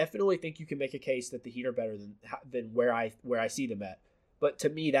 I definitely think you can make a case that the Heat are better than where I see them at. But to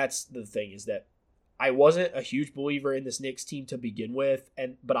me, that's the thing, is that I wasn't a huge believer in this Knicks team to begin with,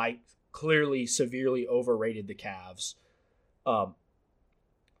 but I clearly severely overrated the Cavs.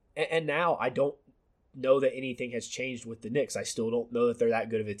 And now I don't know that anything has changed with the Knicks. I still don't know that they're that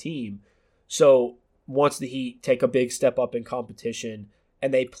good of a team. So once the Heat take a big step up in competition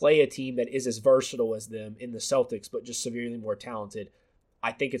and they play a team that is as versatile as them in the Celtics, but just severely more talented,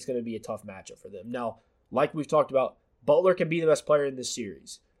 I think it's going to be a tough matchup for them. Now, like we've talked about, Butler can be the best player in this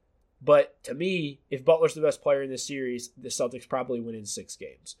series. But to me, if Butler's the best player in this series, the Celtics probably win in 6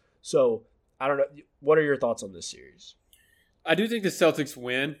 games. So I don't know. What are your thoughts on this series? I do think the Celtics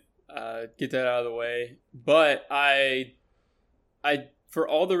win. Get that out of the way. But I, for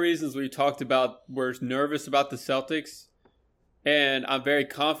all the reasons we talked about, we're nervous about the Celtics, and I'm very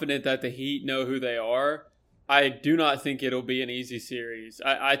confident that the Heat know who they are. I do not think it'll be an easy series.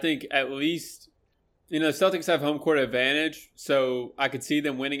 I think at least, the Celtics have home court advantage, so I could see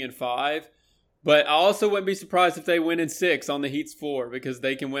them winning in 5. But I also wouldn't be surprised if they win in 6 on the Heat's floor, because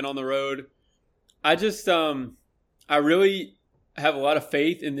they can win on the road. I really have a lot of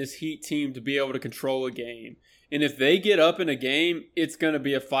faith in this Heat team to be able to control a game. And if they get up in a game, it's going to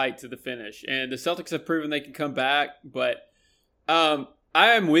be a fight to the finish. And the Celtics have proven they can come back, but I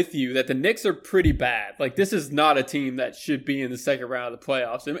am with you that the Knicks are pretty bad. Like, this is not a team that should be in the second round of the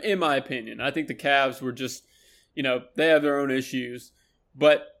playoffs, in my opinion. I think the Cavs were just, they have their own issues.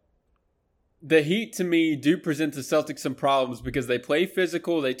 But the Heat, to me, do present the Celtics some problems because they play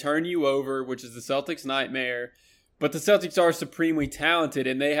physical, they turn you over, which is the Celtics' nightmare. But the Celtics are supremely talented,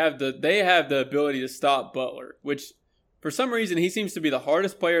 and they have the ability to stop Butler, which for some reason he seems to be the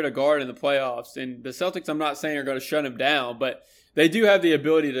hardest player to guard in the playoffs. And the Celtics, I'm not saying are going to shut him down, but they do have the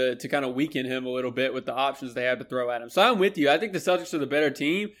ability to kind of weaken him a little bit with the options they have to throw at him. So I'm with you. I think the Celtics are the better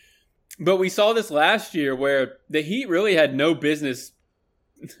team. But we saw this last year where the Heat really had no business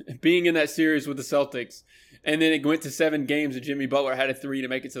being in that series with the Celtics. And then it went to 7 games and Jimmy Butler had a 3 to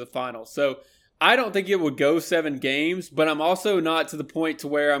make it to the finals. So I don't think it would go 7 games, but I'm also not to the point to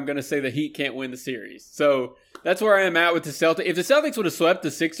where I'm going to say the Heat can't win the series. So that's where I am at with the Celtics. If the Celtics would have swept the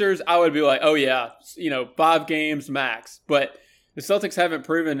Sixers, I would be like, oh yeah, 5 games max. But the Celtics haven't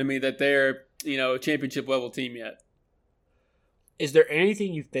proven to me that they're, a championship level team yet. Is there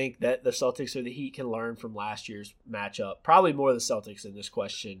anything you think that the Celtics or the Heat can learn from last year's matchup? Probably more the Celtics in this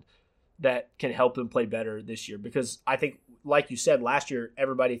question, that can help them play better this year. Because I think, like you said, last year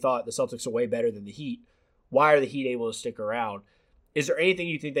everybody thought the Celtics are way better than the Heat. Why are the Heat able to stick around? Is there anything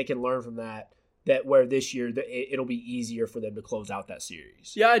you think they can learn from that where this year it'll be easier for them to close out that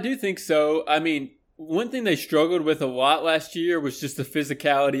series? Yeah, I do think so. I mean, one thing they struggled with a lot last year was just the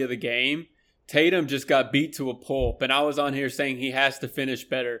physicality of the game. Tatum just got beat to a pulp, and I was on here saying he has to finish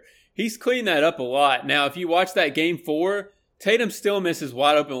better. He's cleaned that up a lot. Now, if you watch that game 4, Tatum still misses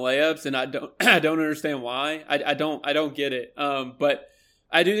wide open layups, and I don't understand why. I don't get it. But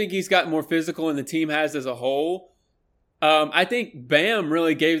I do think he's gotten more physical, and the team has as a whole. I think Bam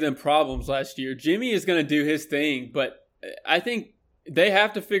really gave them problems last year. Jimmy is going to do his thing, but I think they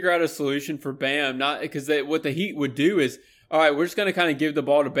have to figure out a solution for Bam. Not because what the Heat would do is, all right, we're just going to kind of give the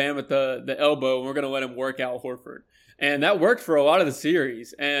ball to Bam at the elbow, and we're going to let him work out Horford. And that worked for a lot of the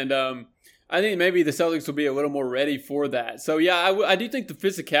series. And I think maybe the Celtics will be a little more ready for that. So, yeah, I do think the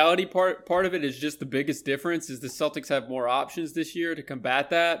physicality part of it is just the biggest difference, is the Celtics have more options this year to combat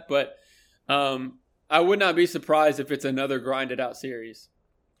that. But I would not be surprised if it's another grinded-out series.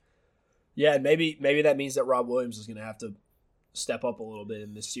 Yeah, maybe that means that Rob Williams is going to have to step up a little bit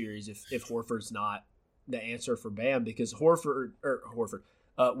in this series if Horford's not the answer for Bam, because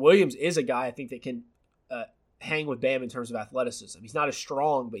Williams is a guy I think that can hang with Bam in terms of athleticism. He's not as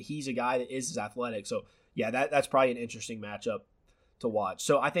strong, but he's a guy that is as athletic. So, yeah, that's probably an interesting matchup to watch.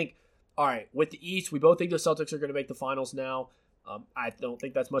 So, I think, all right, with the East, we both think the Celtics are going to make the finals now. I don't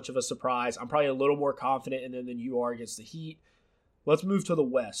think that's much of a surprise. I'm probably a little more confident in them than you are against the Heat. Let's move to the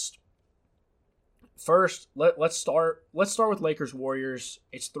West. First, let's start with Lakers Warriors.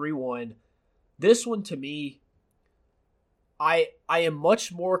 It's 3-1. This one, to me, I am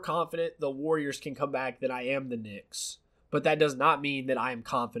much more confident the Warriors can come back than I am the Knicks. But that does not mean that I am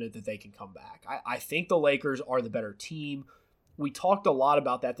confident that they can come back. I think the Lakers are the better team. We talked a lot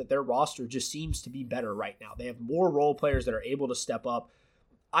about that their roster just seems to be better right now. They have more role players that are able to step up.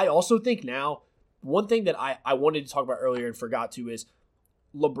 I also think now, one thing that I wanted to talk about earlier and forgot to is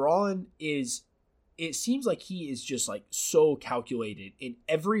LeBron is, it seems like he is just like so calculated in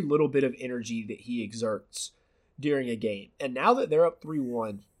every little bit of energy that he exerts during a game. And now that they're up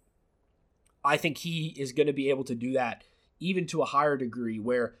 3-1, I think he is going to be able to do that even to a higher degree,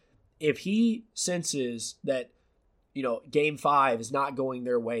 where if he senses that, game 5 is not going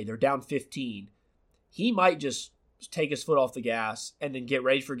their way, they're down 15, he might just take his foot off the gas and then get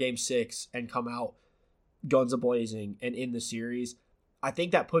ready for game 6 and come out guns a-blazing and in the series. I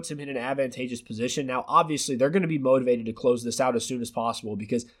think that puts him in an advantageous position. Now, obviously, they're going to be motivated to close this out as soon as possible,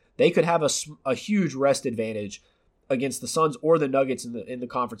 because they could have a huge rest advantage against the Suns or the Nuggets in the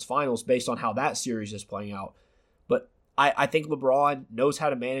conference finals based on how that series is playing out. But I think LeBron knows how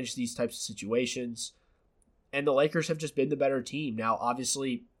to manage these types of situations, and the Lakers have just been the better team. Now,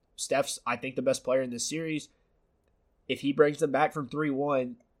 obviously, Steph's, I think, the best player in this series. If he brings them back from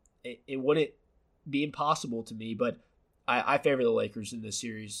 3-1, it wouldn't be impossible to me, but I favor the Lakers in this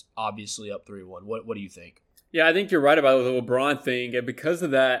series, obviously up 3-1. What do you think? Yeah, I think you're right about the LeBron thing, and because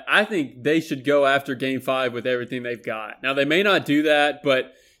of that, I think they should go after Game 5 with everything they've got. Now, they may not do that,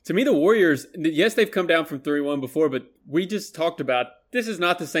 but to me, the Warriors, yes, they've come down from 3-1 before, but we just talked about this is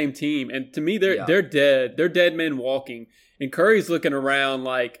not the same team, and to me, they're dead. They're dead men walking, and Curry's looking around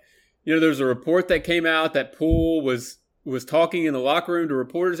like, there's a report that came out that Poole was talking in the locker room to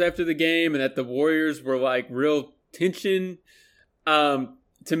reporters after the game, and that the Warriors were like real tension.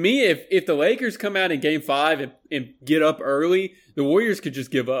 To me, if the Lakers come out in Game 5 and get up early, the Warriors could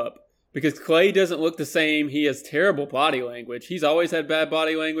just give up, because Klay doesn't look the same. He has terrible body language. He's always had bad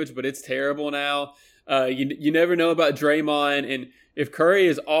body language, but it's terrible now. You never know about Draymond, and if Curry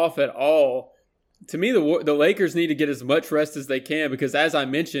is off at all, to me, the Lakers need to get as much rest as they can, because as I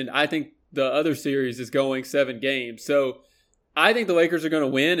mentioned, I think the other series is going 7 games. So I think the Lakers are going to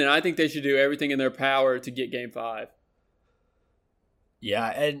win, and I think they should do everything in their power to get Game 5. Yeah,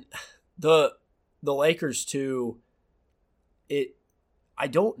 and the Lakers too, I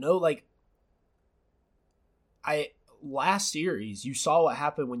don't know, last series, you saw what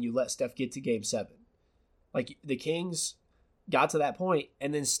happened when you let Steph get to Game 7. Like, the Kings got to that point,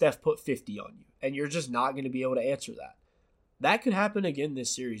 and then Steph put 50 on you, and you're just not going to be able to answer that. That could happen again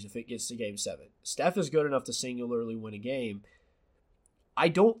this series if it gets to Game 7. Steph is good enough to singularly win a game. I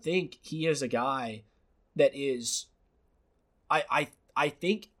don't think he is a guy that is... I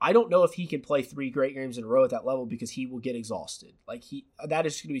don't know if he can play 3 great games in a row at that level, because he will get exhausted. That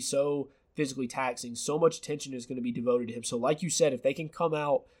is going to be so physically taxing. So much attention is going to be devoted to him. So like you said, if they can come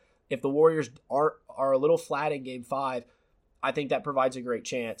out, if the Warriors are a little flat in Game 5, I think that provides a great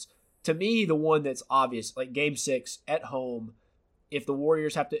chance. To me, the one that's obvious, like Game 6 at home, if the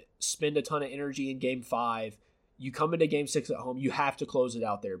Warriors have to spend a ton of energy in Game 5, you come into Game 6 at home, you have to close it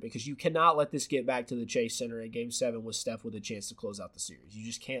out there because you cannot let this get back to the Chase Center in Game 7 with Steph with a chance to close out the series. You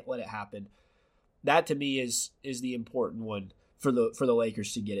just can't let it happen. That to me is the important one for the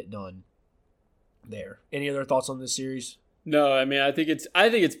Lakers to get it done there. Any other thoughts on this series? No, I mean I think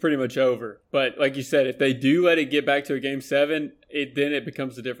it's pretty much over. But like you said, if they do let it get back to a Game 7, then it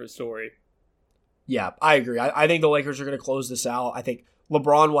becomes a different story. Yeah, I agree. I think the Lakers are going to close this out. I think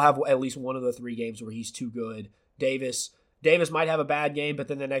LeBron will have at least one of the 3 games where he's too good. Davis might have a bad game, but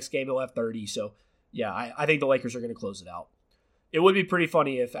then the next game he'll have 30. So, yeah, I think the Lakers are going to close it out. It would be pretty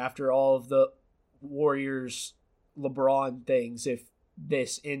funny if after all of the Warriors LeBron things, if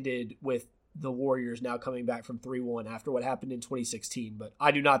this ended with the Warriors now coming back from 3-1 after what happened in 2016. But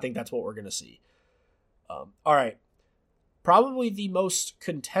I do not think that's what we're going to see. All right. Probably the most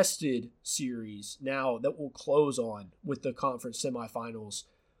contested series now that we'll close on with the conference semifinals,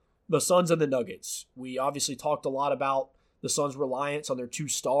 the Suns and the Nuggets. We obviously talked a lot about the Suns' reliance on their 2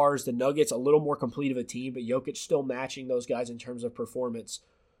 stars. The Nuggets, a little more complete of a team, but Jokic still matching those guys in terms of performance.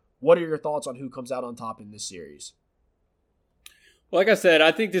 What are your thoughts on who comes out on top in this series? Like I said,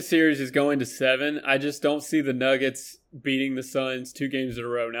 I think this series is going to 7. I just don't see the Nuggets beating the Suns 2 games in a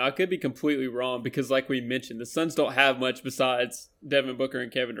row. Now, I could be completely wrong because, like we mentioned, the Suns don't have much besides Devin Booker and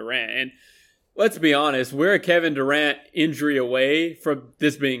Kevin Durant. And let's be honest, we're a Kevin Durant injury away from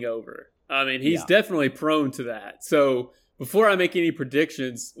this being over. I mean, he's definitely prone to that. So before I make any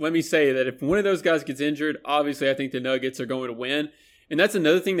predictions, let me say that if one of those guys gets injured, obviously I think the Nuggets are going to win. And that's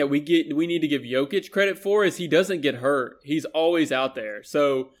another thing that we need to give Jokic credit for is he doesn't get hurt. He's always out there.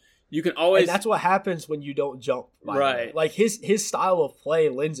 So you can always... And that's what happens when you don't jump. Right. Like his style of play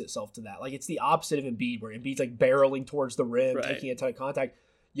lends itself to that. Like it's the opposite of Embiid where Embiid's like barreling towards the rim, taking a ton of contact.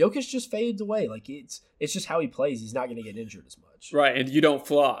 Jokic just fades away. Like it's just how he plays. He's not going to get injured as much. Right, and you don't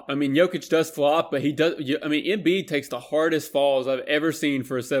flop. I mean, Jokic does flop, but he does. I mean, Embiid takes the hardest falls I've ever seen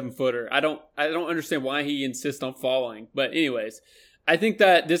for a 7-footer. I don't understand why he insists on falling. But anyways, I think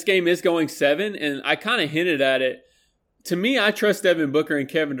that this game is going 7, and I kind of hinted at it. To me, I trust Devin Booker and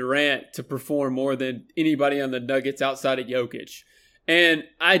Kevin Durant to perform more than anybody on the Nuggets outside of Jokic. And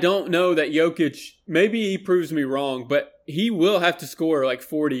I don't know that Jokic, maybe he proves me wrong, but he will have to score like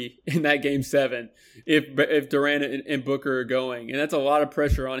 40 in that game 7 if Durant and Booker are going. And that's a lot of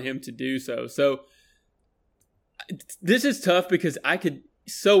pressure on him to do so. So this is tough because I could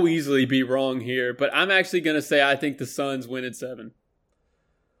so easily be wrong here, but I'm actually going to say I think the Suns win in 7.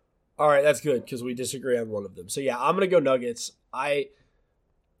 All right, that's good because we disagree on one of them. So yeah, I'm going to go Nuggets. I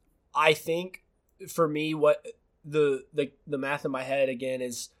think for me what the math in my head again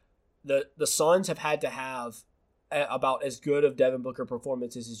is the Suns have had to have about as good of Devin Booker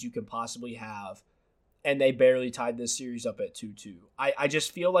performances as you can possibly have, and they barely tied this series up at 2-2. I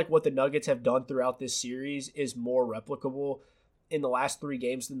just feel like what the Nuggets have done throughout this series is more replicable in the last 3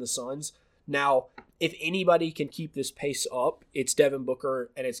 games than the Suns. Now, if anybody can keep this pace up, it's Devin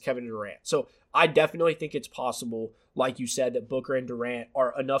Booker and it's Kevin Durant. So I definitely think it's possible, like you said, that Booker and Durant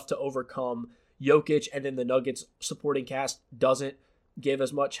are enough to overcome Jokic, and then the Nuggets supporting cast doesn't give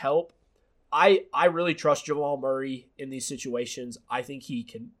as much help. I really trust Jamal Murray in these situations. I think he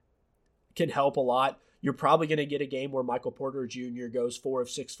can help a lot. You're probably going to get a game where Michael Porter Jr. goes 4 of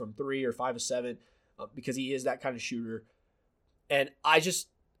 6 from 3 or 5 of 7 because he is that kind of shooter. And I just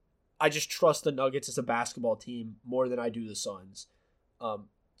trust the Nuggets as a basketball team more than I do the Suns.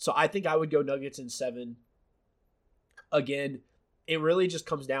 So I think I would go Nuggets in 7. Again, it really just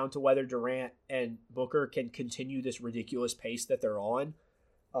comes down to whether Durant and Booker can continue this ridiculous pace that they're on.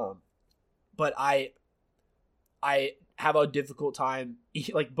 But I have a difficult time.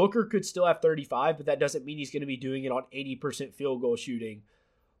 Like Booker could still have 35, but that doesn't mean he's going to be doing it on 80% field goal shooting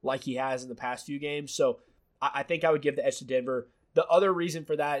like he has in the past few games. So I think I would give the edge to Denver. The other reason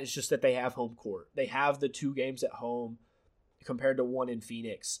for that is just that they have home court. They have the 2 games at home compared to 1 in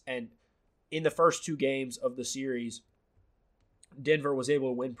Phoenix. And in the first 2 games of the series, Denver was able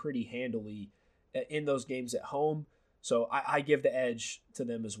to win pretty handily in those games at home. So I give the edge to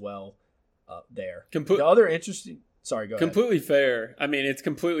them as well there. The other interesting... Sorry, go ahead. Completely fair. I mean, it's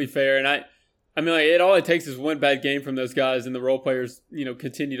completely fair. And I mean, like, it takes is one bad game from those guys and the role players,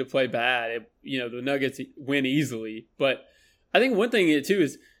 continue to play bad. The Nuggets win easily. But I think one thing, too,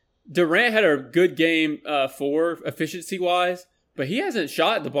 is Durant had a good game 4 efficiency-wise, but he hasn't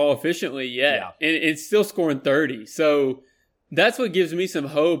shot the ball efficiently yet. Yeah. And it's still scoring 30. So that's what gives me some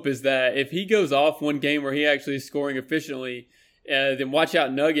hope is that if he goes off one game where he actually is scoring efficiently, then watch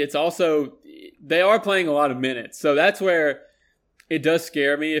out Nuggets. Also, they are playing a lot of minutes. So that's where it does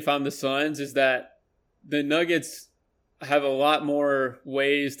scare me if I'm the Suns is that the Nuggets have a lot more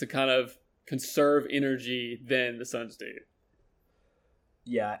ways to kind of conserve energy than the Suns do.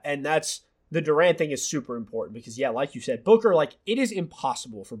 Yeah, and that's the Durant thing is super important because, yeah, like you said, Booker, like, it is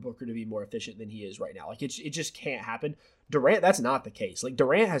impossible for Booker to be more efficient than he is right now. Like, it just can't happen. Durant, that's not the case. Like,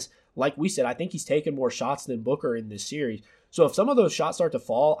 Durant has, like we said, I think he's taken more shots than Booker in this series. So if some of those shots start to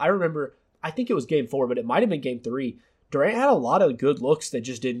fall, I remember, I think it was game 4, but it might have been game 3. Durant had a lot of good looks that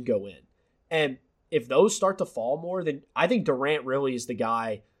just didn't go in. And if those start to fall more, then I think Durant really is the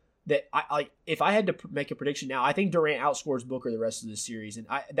guy that I like. If I had to make a prediction now, I think Durant outscores Booker the rest of the series, and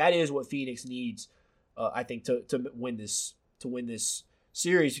that is what Phoenix needs. I think to win this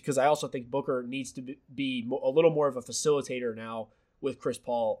series, because I also think Booker needs to be a little more of a facilitator now with Chris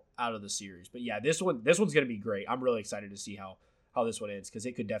Paul out of the series. But yeah, this one's going to be great. I'm really excited to see how this one ends because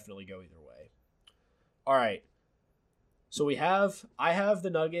it could definitely go either way. All right, so I have the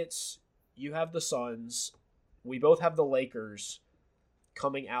Nuggets, you have the Suns, we both have the Lakers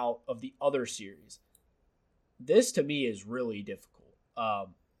coming out of the other series. This to me is really difficult.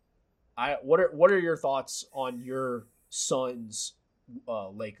 What are your thoughts on your Suns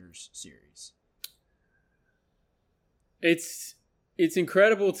Lakers series? It's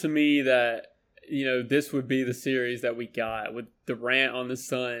incredible to me that this would be the series that we got with Durant on the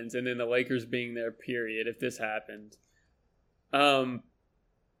Suns and then the Lakers being there. Period. If this happened, I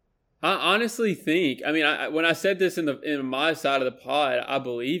honestly think. I mean, when I said this in my side of the pod, I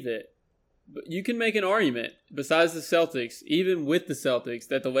believe it. But you can make an argument, besides the Celtics, even with the Celtics,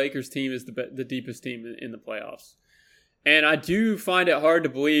 that the Lakers team is the deepest team in the playoffs. And I do find it hard to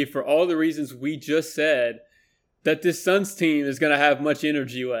believe, for all the reasons we just said, that this Suns team is going to have much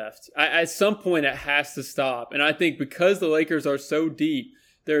energy left. At some point, it has to stop. And I think because the Lakers are so deep,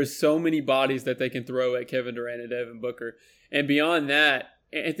 there's so many bodies that they can throw at Kevin Durant and Devin Booker. And beyond that,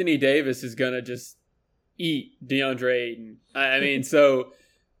 Anthony Davis is going to just eat DeAndre Ayton. I mean, so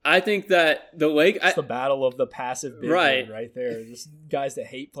I think that the Lakers... It's the battle of the passive big men right there. Just guys that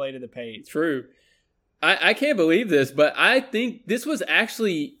hate playing in the paint. True. I can't believe this, but I think this was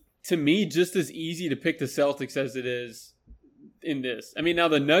actually, to me, just as easy to pick the Celtics as it is in this. I mean, now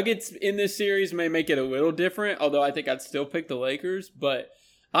the Nuggets in this series may make it a little different, although I think I'd still pick the Lakers, but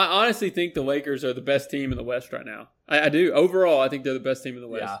I honestly think the Lakers are the best team in the West right now. I do. Overall, I think they're the best team in the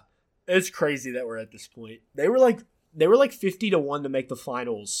West. Yeah. It's crazy that we're at this point. They were like 50-1 to make the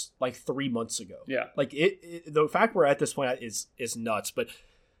finals like 3 months ago. Yeah. Like the fact we're at this point is nuts. But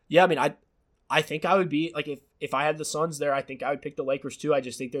yeah, I mean, I think I would be like, if I had the Suns there, I think I would pick the Lakers too. I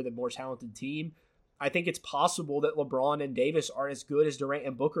just think they're the more talented team. I think it's possible that LeBron and Davis are as good as Durant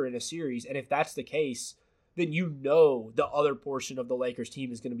and Booker in a series. And if that's the case, then the other portion of the Lakers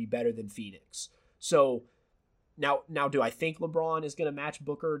team is going to be better than Phoenix. So now do I think LeBron is going to match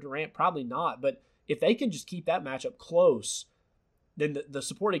Booker or Durant? Probably not. But if they can just keep that matchup close, then the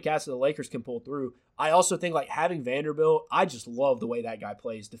supporting cast of the Lakers can pull through. I also think like having Vanderbilt, I just love the way that guy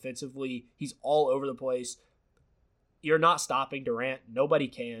plays defensively. He's all over the place. You're not stopping Durant. Nobody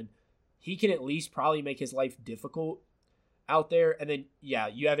can. He can at least probably make his life difficult out there. And then, yeah,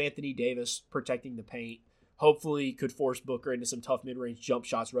 you have Anthony Davis protecting the paint. Hopefully could force Booker into some tough mid-range jump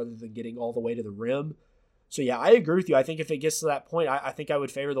shots rather than getting all the way to the rim. So, yeah, I agree with you. I think if it gets to that point, I think I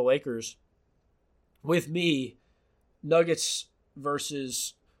would favor the Lakers. With me, Nuggets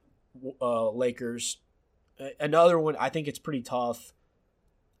versus Lakers. Another one, I think it's pretty tough.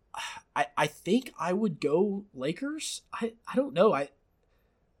 I think I would go Lakers. I don't know.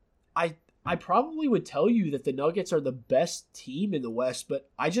 I probably would tell you that the Nuggets are the best team in the West, but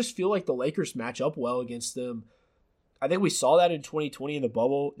I just feel like the Lakers match up well against them. I think we saw that in 2020 in the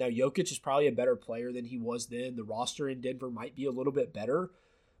bubble. Now, Jokic is probably a better player than he was then. The roster in Denver might be a little bit better.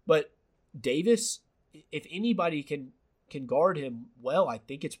 But Davis, if anybody can guard him well, I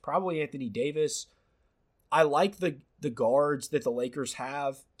think it's probably Anthony Davis. I like the guards that the Lakers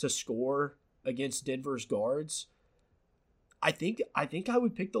have to score against Denver's guards. I think I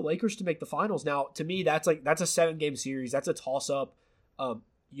would pick the Lakers to make the finals. Now, to me, that's a 7-game series. That's a toss-up.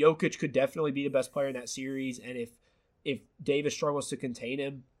 Jokic could definitely be the best player in that series, and if Davis struggles to contain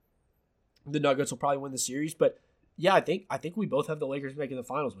him, the Nuggets will probably win the series. But yeah, I think we both have the Lakers making the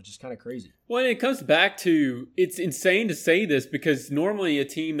finals, which is kind of crazy. Well, and it comes back to, it's insane to say this because normally a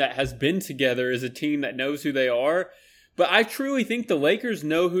team that has been together is a team that knows who they are. But I truly think the Lakers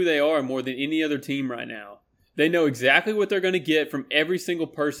know who they are more than any other team right now. They know exactly what they're going to get from every single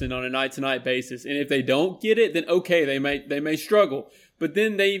person on a night-to-night basis. And if they don't get it, then okay, they may struggle. But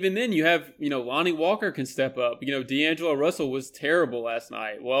then you have, Lonnie Walker can step up. D'Angelo Russell was terrible last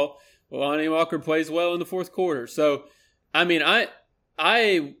night. Well, Lonnie Walker plays well in the fourth quarter. So, I mean,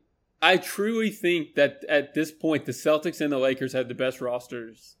 I truly think that at this point, the Celtics and the Lakers have the best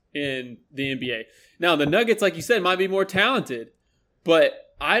rosters in the NBA. Now, the Nuggets, like you said, might be more talented,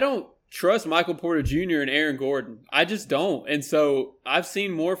 but I don't trust Michael Porter Jr. and Aaron Gordon. I just don't. And so I've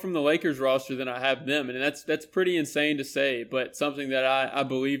seen more from the Lakers roster than I have them. And that's pretty insane to say, but something that I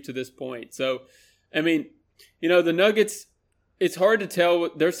believe to this point. So, I mean, the Nuggets, it's hard to tell.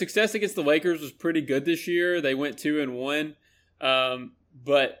 Their success against the Lakers was pretty good this year. They went 2-1.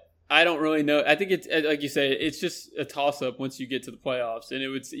 But I don't really know. I think it's, like you say, it's just a toss-up once you get to the playoffs. And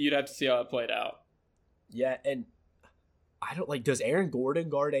you'd have to see how it played out. Yeah, and I don't does Aaron Gordon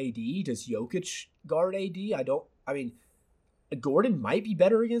guard AD? Does Jokic guard AD? Gordon might be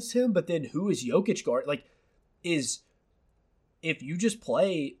better against him, but then who is Jokic guard? If you just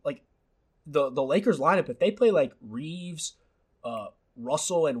play the Lakers lineup, if they play Reeves,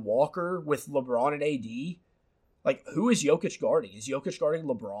 Russell, and Walker with LeBron and AD, who is Jokic guarding? Is Jokic guarding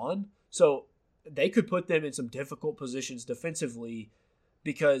LeBron? So they could put them in some difficult positions defensively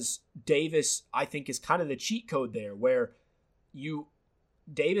because Davis, I think, is kind of the cheat code there where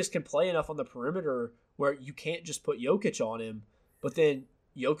Davis can play enough on the perimeter where you can't just put Jokic on him, but then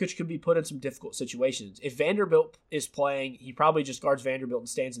Jokic could be put in some difficult situations. If Vanderbilt is playing, he probably just guards Vanderbilt and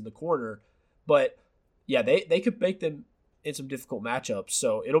stands in the corner. But yeah, they could make them in some difficult matchups.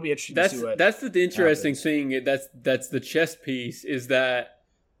 So it'll be interesting to see what that's the interesting thing. That's the chess piece is that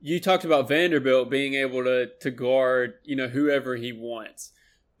you talked about Vanderbilt being able to guard, whoever he wants.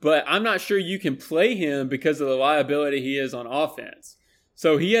 But I'm not sure you can play him because of the liability he is on offense.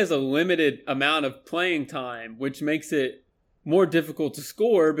 So he has a limited amount of playing time, which makes it more difficult to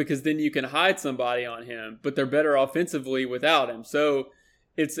score because then you can hide somebody on him, but they're better offensively without him. So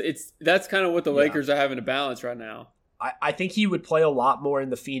that's kind of what the Lakers are having to balance right now. I think he would play a lot more in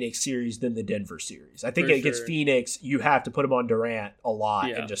the Phoenix series than the Denver series. I think against Phoenix, you have to put him on Durant a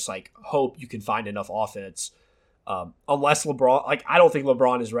lot and just hope you can find enough offense. Unless LeBron, I don't think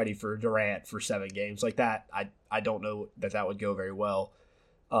LeBron is ready for Durant for 7 games like that. I don't know that would go very well.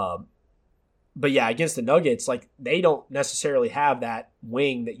 But yeah, against the Nuggets, they don't necessarily have that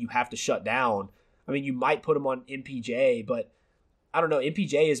wing that you have to shut down. I mean, you might put him on MPJ, but I don't know.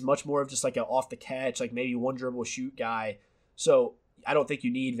 MPJ is much more of just an off the catch, maybe one dribble shoot guy. So I don't think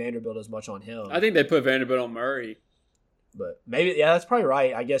you need Vanderbilt as much on him. I think they put Vanderbilt on Murray. But maybe, yeah, that's probably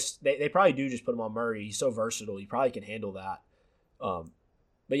right. I guess they probably do just put him on Murray. He's so versatile. He probably can handle that.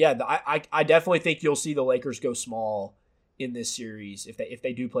 But yeah, I definitely think you'll see the Lakers go small in this series if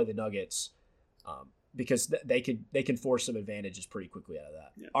they do play the Nuggets, because they can force some advantages pretty quickly out of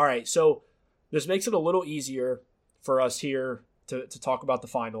that. Yeah. All right, so this makes it a little easier for us here to talk about the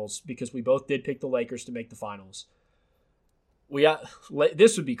finals because we both did pick the Lakers to make the finals.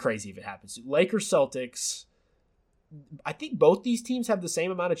 This would be crazy if it happens. Lakers Celtics. I think both these teams have the same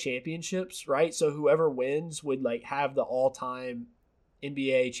amount of championships, right? So whoever wins would have the all-time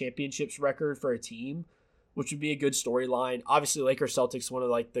NBA championships record for a team, which would be a good storyline. Obviously, Lakers Celtics, one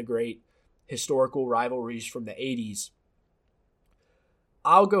of the great historical rivalries from the 80s.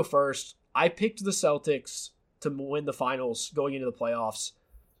 I'll go first. I picked the Celtics to win the finals going into the playoffs.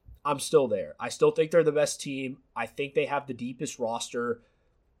 I'm still there. I still think they're the best team. I think they have the deepest roster.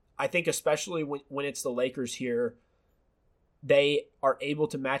 I think especially when it's the Lakers here, they are able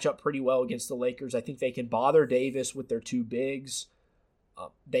to match up pretty well against the Lakers. I think they can bother Davis with their 2 bigs.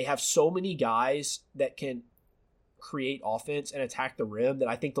 They have so many guys that can create offense and attack the rim that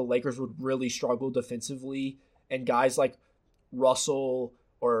I think the Lakers would really struggle defensively. And guys like Russell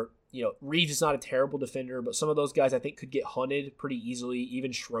or, Reeves is not a terrible defender, but some of those guys I think could get hunted pretty easily.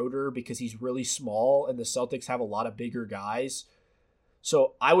 Even Schroeder, because he's really small and the Celtics have a lot of bigger guys.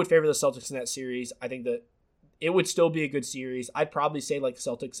 So I would favor the Celtics in that series. I think that it would still be a good series. I'd probably say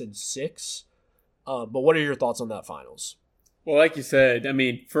Celtics in 6. But what are your thoughts on that finals? Well, like you said, I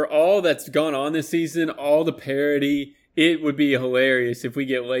mean, for all that's gone on this season, all the parity, it would be hilarious if we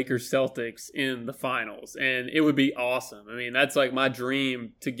get Lakers Celtics in the finals. And it would be awesome. I mean, that's my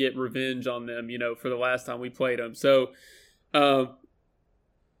dream to get revenge on them, for the last time we played them. So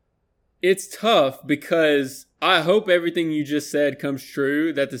it's tough because I hope everything you just said comes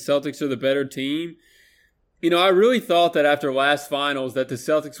true, that the Celtics are the better team. I really thought that after last finals that the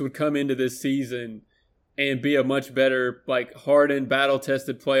Celtics would come into this season and be a much better, hardened,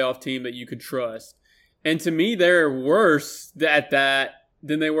 battle-tested playoff team that you could trust. And to me, they're worse at that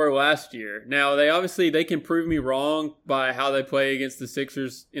than they were last year. Now, they can prove me wrong by how they play against the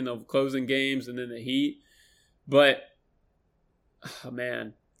Sixers in the closing games and then the Heat. But,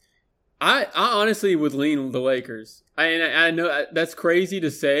 man, I honestly would lean the Lakers. I know that's crazy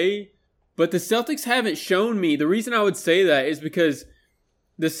to say, but the Celtics haven't shown me. The reason I would say that is because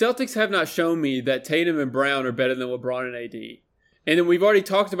the Celtics have not shown me that Tatum and Brown are better than LeBron and AD. And then we've already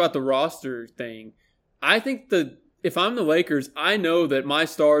talked about the roster thing. I think if I'm the Lakers, I know that my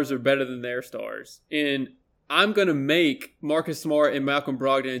stars are better than their stars. And I'm going to make Marcus Smart and Malcolm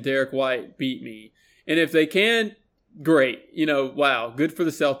Brogdon and Derek White beat me. And if they can, great. Wow, good for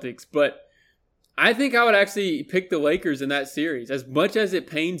the Celtics. But I think I would actually pick the Lakers in that series, as much as it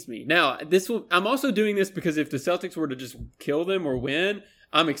pains me. Now, I'm also doing this because if the Celtics were to just kill them or win,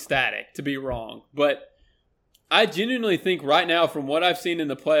 I'm ecstatic to be wrong. But I genuinely think right now, from what I've seen in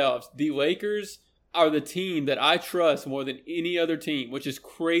the playoffs, the Lakers are the team that I trust more than any other team, which is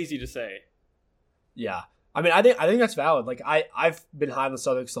crazy to say. Yeah. I mean, I think that's valid. Like, I've been high on the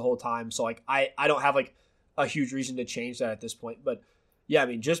Celtics the whole time, so like I don't have like a huge reason to change that at this point. But yeah, I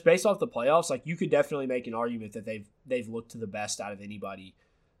mean, just based off the playoffs, like you could definitely make an argument that they've looked to the best out of anybody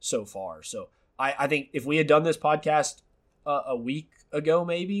so far. So I think if we had done this podcast a week ago,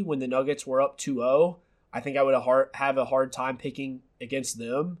 maybe when the Nuggets were up 2-0, I think I would have a hard time picking against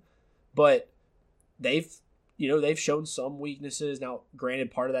them. But they've shown some weaknesses. Now,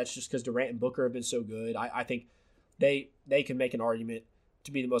 granted, part of that's just because Durant and Booker have been so good. I think they can make an argument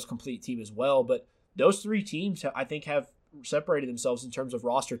to be the most complete team as well. But those three teams, I think, have separated themselves in terms of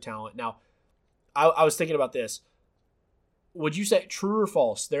roster talent. Now, I was thinking about this. Would you say, true or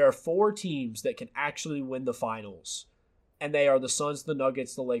false, there are 4 teams that can actually win the finals, and they are the Suns, the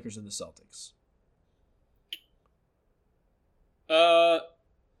Nuggets, the Lakers, and the Celtics?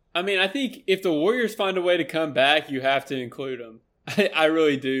 I mean, I think if the Warriors find a way to come back, you have to include them. I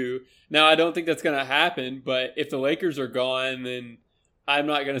really do. Now, I don't think that's going to happen, but if the Lakers are gone, then I'm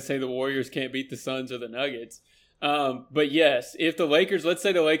not going to say the Warriors can't beat the Suns or the Nuggets. But yes, if let's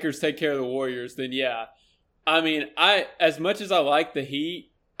say the Lakers take care of the Warriors, then yeah. I mean, as much as I like the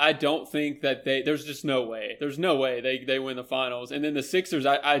Heat, I don't think that there's just no way. There's no way they win the finals. And then the Sixers,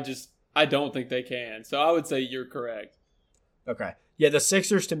 I don't think they can. So I would say you're correct. Okay. Yeah, the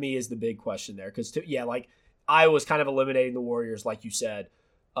Sixers to me is the big question there. Because, like I was kind of eliminating the Warriors, like you said.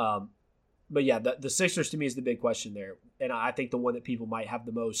 But yeah, the Sixers to me is the big question there. And I think the one that people might have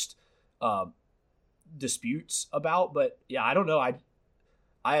the most disputes about. But yeah, I don't know.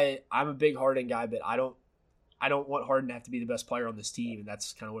 I'm a big Harden guy, but I don't want Harden to have to be the best player on this team, and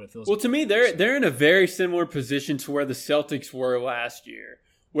that's kind of what it feels like. Well, to me, they're in a very similar position to where the Celtics were last year,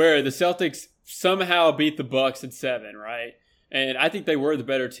 where the Celtics somehow beat the Bucks in 7, right? And I think they were the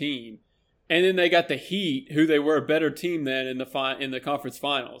better team. And then they got the Heat, who they were a better team than in the conference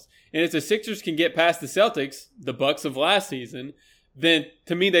finals. And if the Sixers can get past the Celtics, the Bucks of last season, then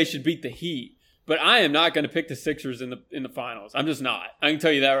to me they should beat the Heat. But I am not going to pick the Sixers in the finals. I'm just not. I can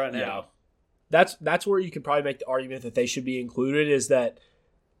tell you that right now. That's where you could probably make the argument that they should be included, is that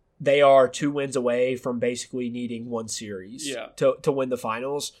they are 2 wins away from basically needing one series to win the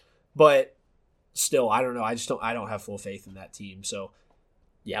finals. But still, I don't know. I don't have full faith in that team. So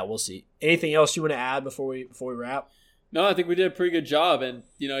yeah, we'll see. Anything else you want to add before we wrap? No, I think we did a pretty good job, and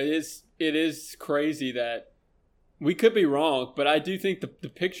it is crazy that we could be wrong, but I do think the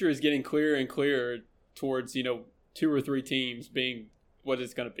picture is getting clearer and clearer towards 2 or 3 teams being what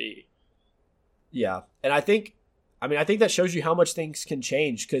it's going to be. Yeah, and I think that shows you how much things can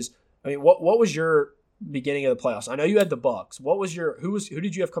change. Because what was your beginning of the playoffs? I know you had the Bucks. What was who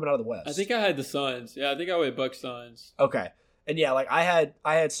did you have coming out of the West? I think I had the Suns. Yeah, I think I went Bucks Suns. Okay, and yeah, like I had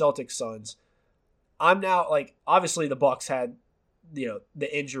Celtics Suns. I'm now like, obviously the Bucks had the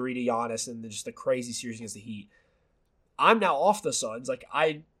injury to Giannis and just the crazy series against the Heat. I'm now off the Suns. Like,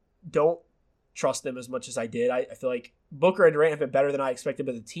 I don't trust them as much as I did. I feel like Booker and Durant have been better than I expected,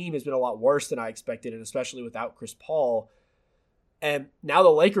 but the team has been a lot worse than I expected, and especially without Chris Paul. And now the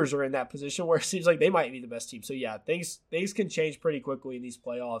Lakers are in that position where it seems like they might be the best team. So yeah, things can change pretty quickly in these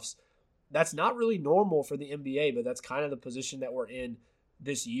playoffs. That's not really normal for the NBA, but that's kind of the position that we're in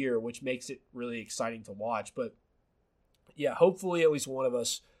this year, which makes it really exciting to watch. But yeah, hopefully at least one of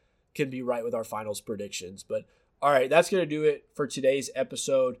us can be right with our finals predictions. But all right, that's going to do it for today's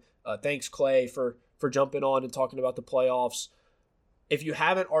episode. Thanks, Clay, for jumping on and talking about the playoffs. If you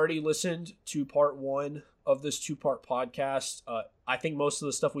haven't already listened to part 1 of this 2-part podcast, I think most of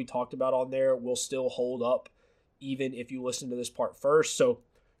the stuff we talked about on there will still hold up even if you listen to this part first. So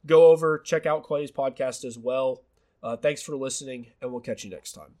go over, check out Clay's podcast as well. Thanks for listening, and we'll catch you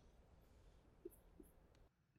next time.